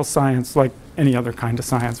experimental science like any other kind of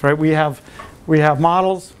science, right? We have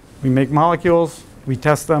models, we make molecules, we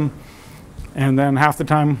test them, and then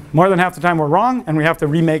more than half the time we're wrong, and we have to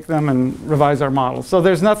remake them and revise our models. So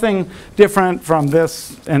there's nothing different from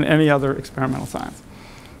this and any other experimental science.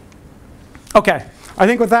 Okay, I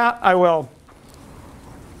think with that,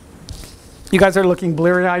 you guys are looking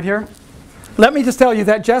bleary-eyed here. Let me just tell you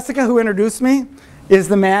that Jessica, who introduced me, is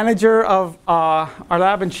the manager of our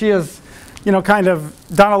lab, and she has, you know, kind of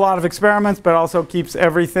done a lot of experiments, but also keeps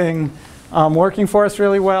everything working for us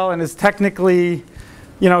really well, and is technically,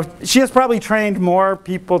 you know, she has probably trained more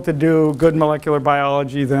people to do good molecular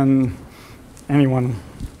biology than anyone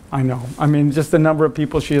I know. I mean, just the number of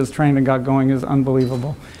people she has trained and got going is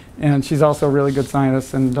unbelievable. And she's also a really good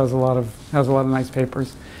scientist and has a lot of nice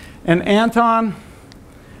papers. And Anton,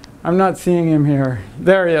 I'm not seeing him here.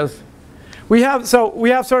 There he is. We have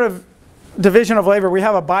sort of division of labor. We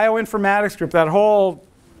have a bioinformatics group. That whole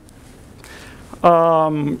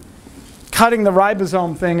cutting the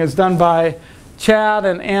ribosome thing is done by Chad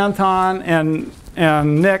and Anton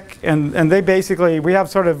and Nick, and they basically, we have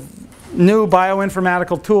sort of new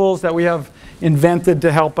bioinformatical tools that we have invented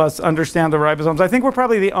to help us understand the ribosomes. I think we're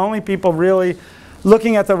probably the only people really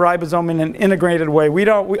looking at the ribosome in an integrated way. We're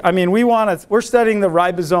studying the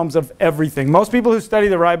ribosomes of everything. Most people who study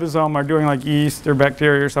the ribosome are doing like yeast or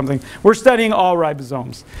bacteria or something. We're studying all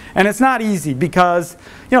ribosomes. And it's not easy because,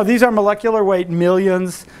 these are molecular weight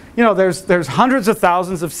millions. There's hundreds of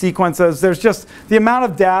thousands of sequences. There's just the amount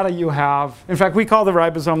of data you have. In fact, we call the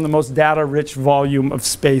ribosome the most data-rich volume of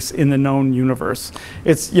space in the known universe.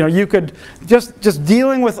 It's, you could, just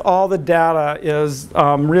dealing with all the data is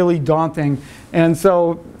really daunting. And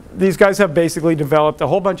so these guys have basically developed a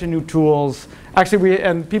whole bunch of new tools. Actually,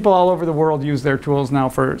 and people all over the world use their tools now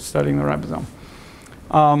for studying the ribosome.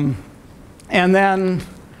 And then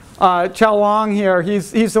Chao Long here,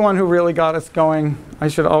 he's the one who really got us going. I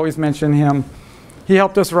should always mention him. He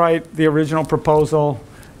helped us write the original proposal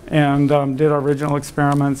and did our original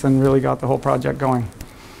experiments and really got the whole project going.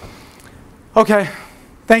 Okay,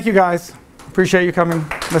 thank you guys. Appreciate you coming,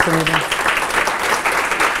 listening to me.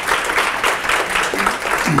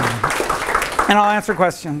 And I'll answer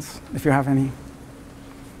questions if you have any.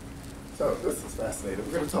 So this is fascinating.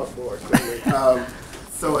 We're going to talk more.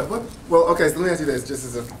 So let me ask you this, just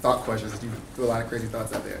as a thought question, since you do a lot of crazy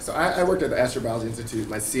thoughts out there. So I worked at the Astrobiology Institute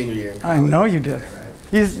my senior year in college. I know you did.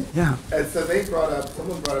 Right? Yeah. And so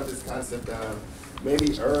someone brought up this concept of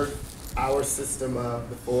maybe Earth, our system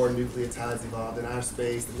before nucleotides evolved in our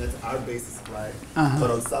space, and that's our basis of life.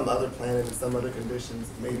 But on some other planet and some other conditions,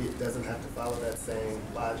 maybe it doesn't have to follow that same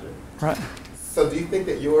logic. Right. So do you think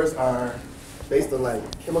that yours are based on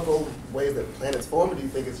like chemical ways that planets form, or do you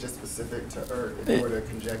think it's just specific to Earth if you were to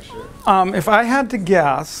conjecture? If I had to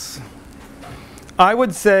guess, I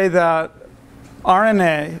would say that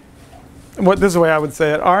RNA, this is the way I would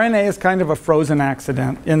say it, RNA is kind of a frozen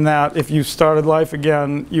accident in that if you started life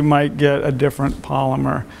again, you might get a different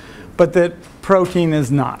polymer. But that protein is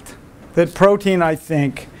not. That protein, I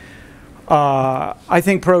think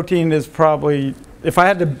protein is probably, if I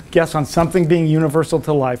had to guess on something being universal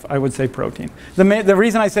to life, I would say protein. The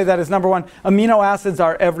reason I say that is, number one, amino acids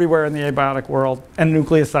are everywhere in the abiotic world, and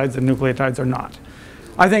nucleosides and nucleotides are not.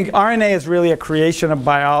 I think RNA is really a creation of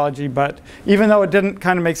biology, but even though it didn't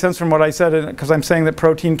kind of make sense from what I said, because I'm saying that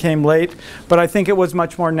protein came late, but I think it was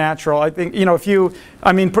much more natural. I think,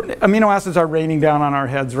 amino acids are raining down on our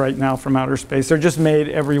heads right now from outer space. They're just made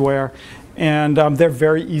everywhere, and they're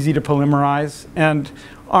very easy to polymerize. And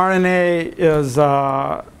RNA is,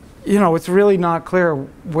 it's really not clear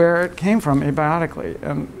where it came from abiotically,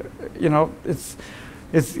 and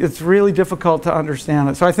it's really difficult to understand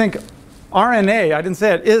it. So I think RNA, I didn't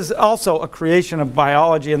say it, is also a creation of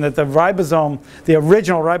biology, and that the ribosome, the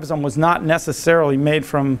original ribosome, was not necessarily made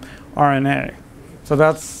from RNA. So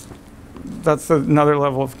that's another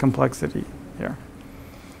level of complexity here.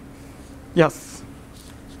 Yes,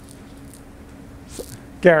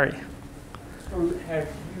 Gary. So have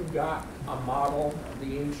you got a model of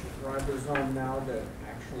the ancient ribosome now that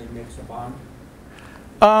actually makes a bond?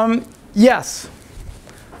 Yes.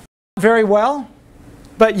 Very well,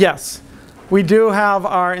 but yes. We do have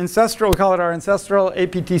our ancestral, we call it our ancestral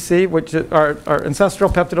APTC, which is our ancestral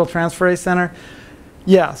peptidyltransferase center.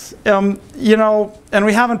 Yes, and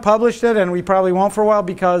we haven't published it, and we probably won't for a while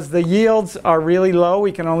because the yields are really low.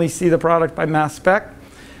 We can only see the product by mass spec.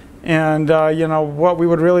 And what we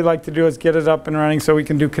would really like to do is get it up and running so we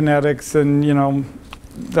can do kinetics and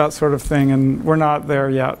that sort of thing. And we're not there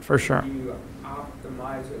yet, for sure. Do you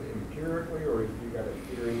optimize it empirically, or have you got a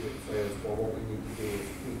theory that says, well, what we need to do is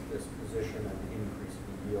keep this position and increase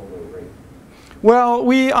the yield or rate? Well,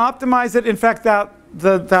 we optimize it. In fact, that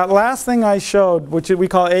last thing I showed, which we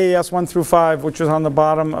call AES 1 through 5, which was on the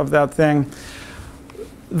bottom of that thing,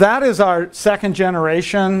 that is our second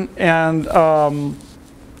generation, and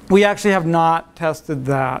we actually have not tested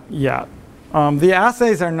that yet. The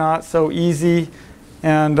assays are not so easy,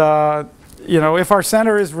 and if our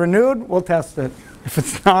center is renewed, we'll test it. If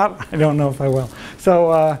it's not, I don't know if I will.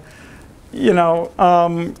 So,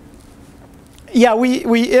 yeah,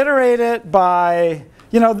 we iterate it by,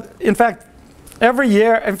 in fact, every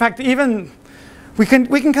year. In fact, even we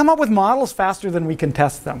can come up with models faster than we can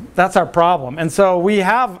test them. That's our problem. And so we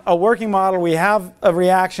have a working model, we have a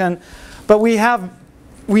reaction, but we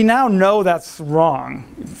now know that's wrong.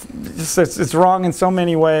 It's wrong in so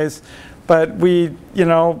many ways, but we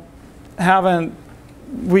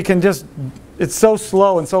it's so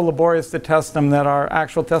slow and so laborious to test them that our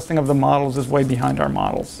actual testing of the models is way behind our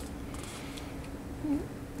models.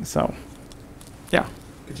 So, yeah.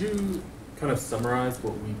 Could you kind of summarize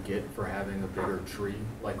what we get for having a bigger tree?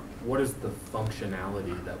 Like, what is the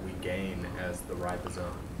functionality that we gain as the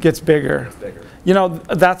ribosome gets bigger? Gets bigger?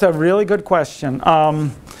 That's a really good question,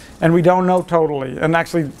 and we don't know totally. And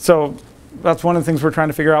actually, so that's one of the things we're trying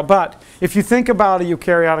to figure out. But if you think about a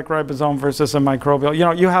eukaryotic ribosome versus a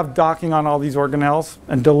microbial, you have docking on all these organelles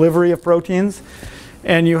and delivery of proteins,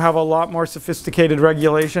 and you have a lot more sophisticated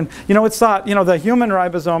regulation. It's thought, the human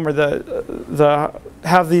ribosome or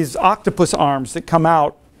have these octopus arms that come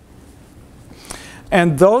out,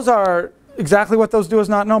 and those are exactly what those do is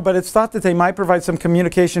not known, but it's thought that they might provide some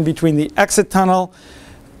communication between the exit tunnel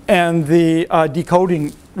and the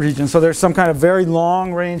decoding region. So there's some kind of very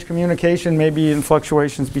long range communication, maybe in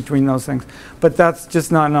fluctuations between those things. But that's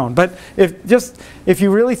just not known. But if you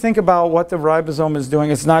really think about what the ribosome is doing,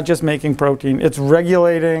 it's not just making protein. It's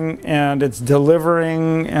regulating and it's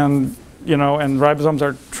delivering, and and ribosomes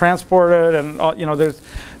are transported, and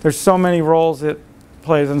there's so many roles it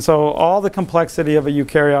plays. And so all the complexity of a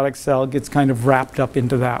eukaryotic cell gets kind of wrapped up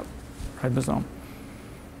into that ribosome.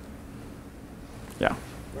 Yeah.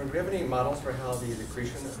 Do we have any models for how these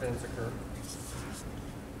accretion events occur?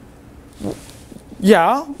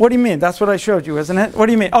 Yeah, what do you mean? That's what I showed you, isn't it? What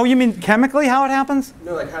do you mean? Oh, you mean chemically how it happens?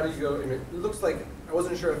 No, like how do you go, it looks like, I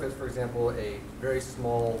wasn't sure if it's, for example, a very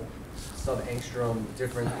small sub-angstrom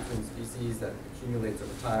difference between species that accumulates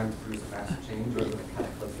over time through some massive change, or is it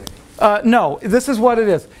cataclysmic? No, this is what it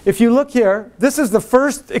is. If you look here, this is the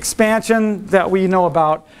first expansion that we know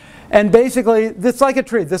about. And basically, it's like a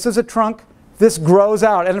tree. This is a trunk. This grows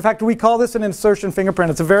out. And in fact, we call this an insertion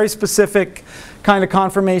fingerprint. It's a very specific kind of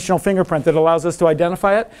conformational fingerprint that allows us to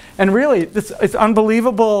identify it. And really, it's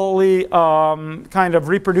unbelievably kind of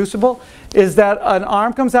reproducible, is that an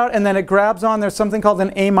arm comes out and then it grabs on. There's something called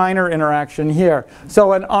an A minor interaction here.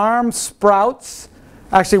 So an arm sprouts.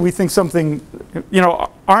 Actually, we think something,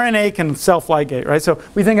 RNA can self-ligate, right? So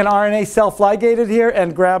we think an RNA self-ligated here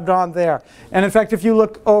and grabbed on there. And in fact, if you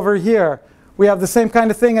look over here, we have the same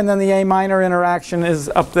kind of thing, and then the A minor interaction is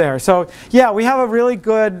up there. So yeah, we have a really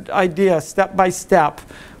good idea, step by step,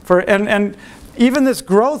 and even this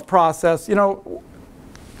growth process.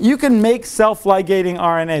 You can make self-ligating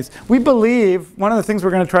RNAs. We believe one of the things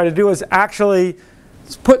we're going to try to do is actually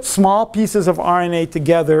put small pieces of RNA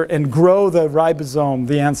together and grow the ribosome,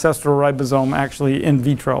 the ancestral ribosome, actually in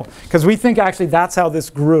vitro. Because we think actually that's how this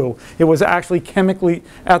grew. It was actually chemically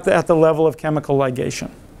at the level of chemical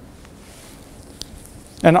ligation.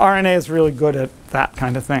 And RNA is really good at that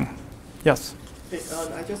kind of thing. Yes? Hey,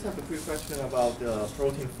 I just have a quick question about the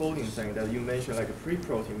protein folding thing that you mentioned, like a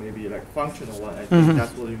pre-protein, maybe like functional one. I think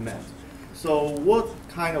that's what you meant. So what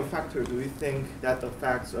kind of factor do you think that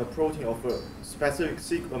affects a protein of a specific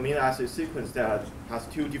amino acid sequence that has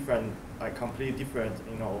two different, like completely different,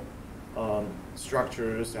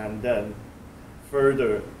 structures, and then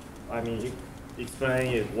further,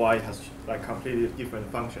 explain it why it has like completely different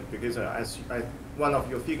function? Because one of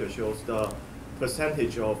your figures shows the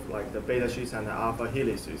percentage of like the beta sheets and the alpha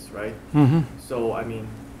helices, right? So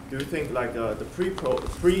do you think like the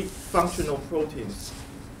pre-functional proteins,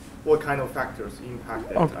 what kind of factors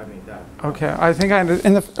impact it? That. Okay, I think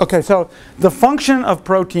okay, so the function of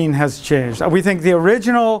protein has changed. We think the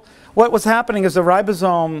original, what was happening is the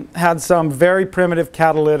ribosome had some very primitive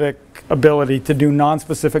catalytic ability to do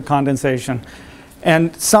non-specific condensation.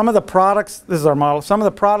 And some of the products, this is our model, some of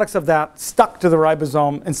the products of that stuck to the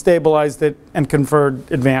ribosome and stabilized it and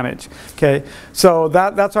conferred advantage. Okay, so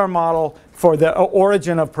that's our model for the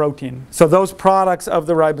origin of protein. So those products of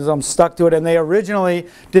the ribosome stuck to it, and they originally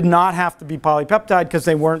did not have to be polypeptide because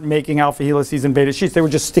they weren't making alpha helices and beta sheets. They were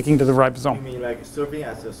just sticking to the ribosome. You mean like serving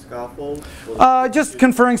as a scaffold? Just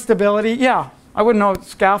conferring stability, yeah. I wouldn't know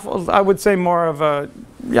scaffold. I would say more of a,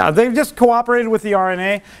 yeah, they just cooperated with the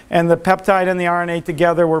RNA, and the peptide and the RNA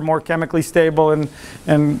together were more chemically stable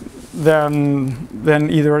than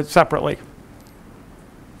either separately.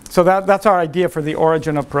 So that's our idea for the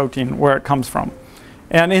origin of protein, where it comes from.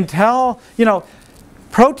 And until,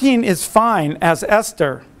 protein is fine as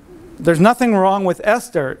ester. There's nothing wrong with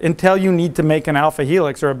ester until you need to make an alpha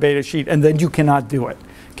helix or a beta sheet, and then you cannot do it.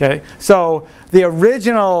 Okay? So the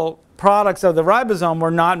original products of the ribosome were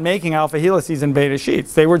not making alpha helices and beta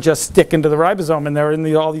sheets. They were just sticking to the ribosome, and they're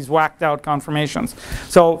in all these whacked out conformations.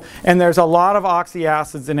 So, and there's a lot of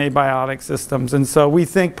oxyacids in abiotic systems, and so we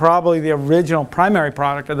think probably the original primary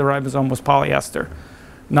product of the ribosome was polyester,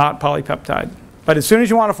 not polypeptide. But as soon as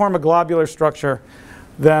you want to form a globular structure,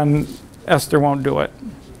 then ester won't do it.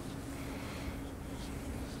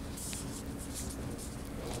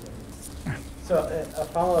 So a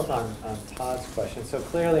follow-up on Todd's question. So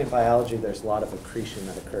clearly in biology there's a lot of accretion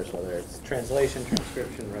that occurs, whether it's translation,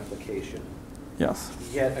 transcription, replication. Yes.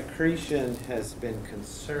 Yet accretion has been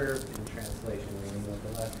conserved in translation, meaning that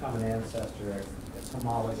the last common ancestor is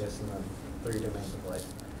homologous in the 3 domains of life.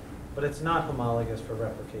 But it's not homologous for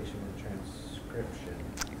replication and transcription. transcription.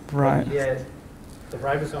 Right. And yet, the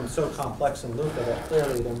ribosome is so complex in LUCA that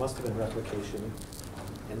clearly there must have been replication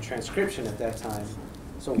and transcription at that time.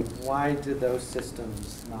 So why did those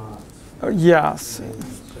systems not Yes. remain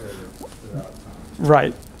conserved throughout time?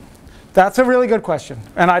 Right. That's a really good question,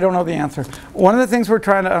 and I don't know the answer. One of the things we're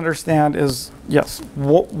trying to understand is, yes,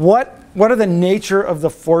 what are the nature of the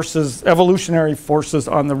forces, evolutionary forces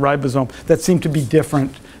on the ribosome that seem to be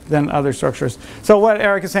different than other structures? So what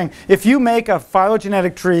Eric is saying, if you make a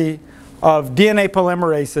phylogenetic tree of DNA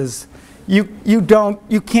polymerases,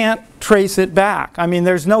 you can't trace it back. I mean,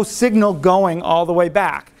 there's no signal going all the way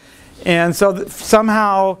back. And so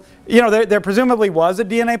somehow, you know, there presumably was a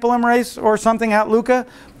DNA polymerase or something at LUCA,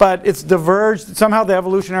 but it's diverged. Somehow the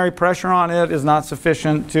evolutionary pressure on it is not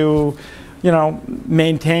sufficient to, you know,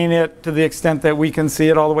 maintain it to the extent that we can see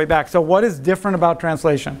it all the way back. So what is different about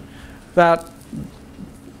translation? That,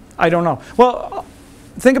 I don't know. Well,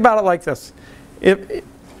 think about it like this.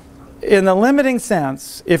 In the limiting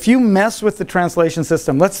sense, if you mess with the translation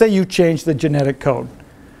system, let's say you change the genetic code,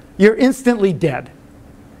 you're instantly dead.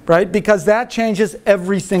 Right? Because that changes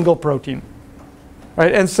every single protein,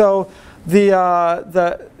 right? And so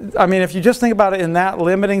I mean, if you just think about it in that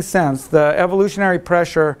limiting sense, the evolutionary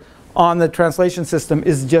pressure on the translation system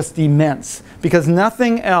is just immense because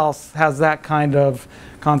nothing else has that kind of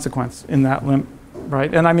consequence in that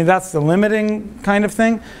right? And I mean, that's the limiting kind of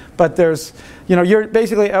thing, but there's, you know,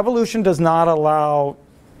 basically evolution does not allow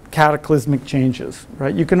cataclysmic changes,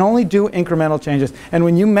 right? You can only do incremental changes. And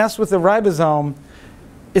when you mess with the ribosome,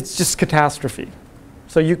 it's just catastrophe.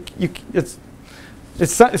 So it's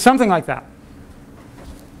something like that.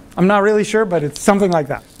 I'm not really sure, but it's something like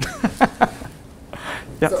that.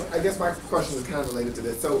 Yeah. So I guess my question is kind of related to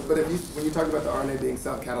this. So, but when you talk about the RNA being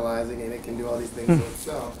self-catalyzing and it can do all these things to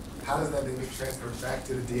itself, how does that then get transferred back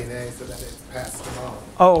to the DNA so that it's passed along?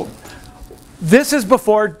 Oh, this is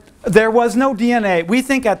before. There was no DNA. We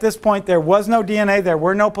think at this point there was no DNA. There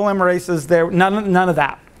were no polymerases. None of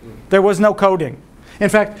that. There was no coding. In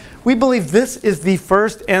fact, we believe this is the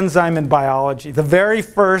first enzyme in biology. The very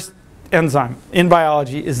first enzyme in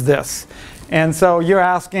biology is this. And so you're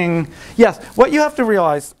asking, yes, what you have to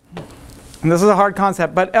realize, and this is a hard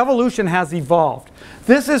concept, but evolution has evolved.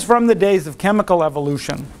 This is from the days of chemical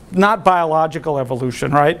evolution, not biological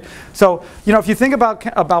evolution, right? So, you know, if you think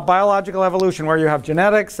about biological evolution where you have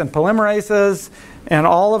genetics and polymerases and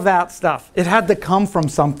all of that stuff, it had to come from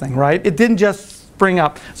something, right? It didn't just spring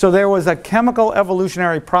up. So there was a chemical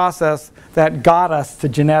evolutionary process that got us to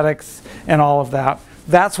genetics and all of that.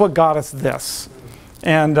 That's what got us this.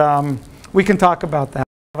 And we can talk about that,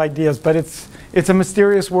 ideas, but it's a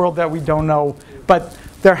mysterious world that we don't know. But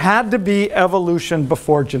there had to be evolution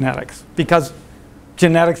before genetics because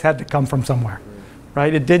genetics had to come from somewhere,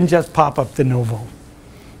 right? It didn't just pop up de novo.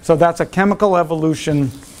 So that's a chemical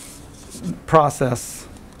evolution process.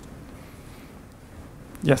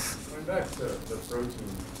 Yes? Going back to the protein,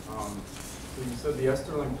 so you said the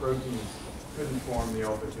ester-linked proteins couldn't form the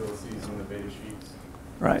alpha helices and the beta sheets.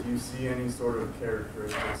 Right. Do you see any sort of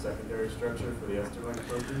characteristic secondary structure for the ester-linked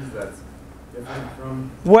proteins that's different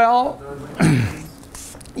from well, the linked proteins?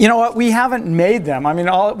 You know what? We haven't made them. I mean,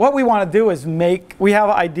 what we want to do is we have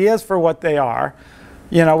ideas for what they are.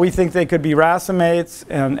 You know, we think they could be racemates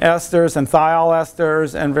and esters and thiol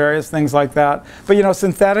esters and various things like that. But, you know,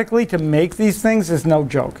 synthetically to make these things is no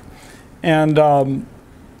joke. And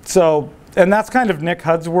and that's kind of Nick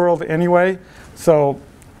Hudd's world anyway. So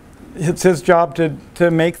it's his job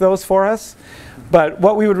to make those for us. But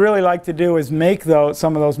what we would really like to do is make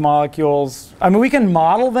some of those molecules. I mean, we can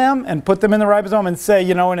model them and put them in the ribosome and say,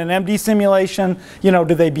 you know, in an MD simulation, you know,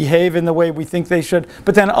 do they behave in the way we think they should?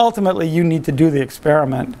 But then ultimately, you need to do the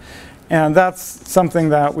experiment. And that's something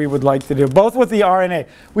that we would like to do, both with the RNA.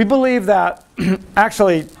 We believe that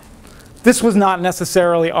actually, this was not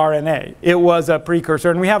necessarily RNA. It was a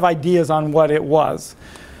precursor, and we have ideas on what it was.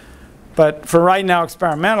 But for right now,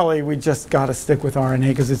 experimentally, we just got to stick with RNA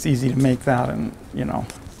because it's easy to make that, and you know.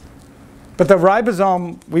 But the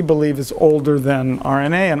ribosome, we believe, is older than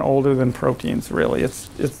RNA and older than proteins. Really, it's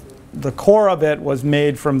the core of it was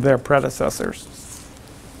made from their predecessors.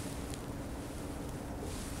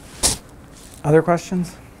 Other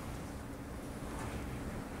questions?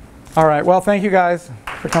 All right. Well, thank you guys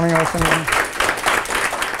for coming and listening.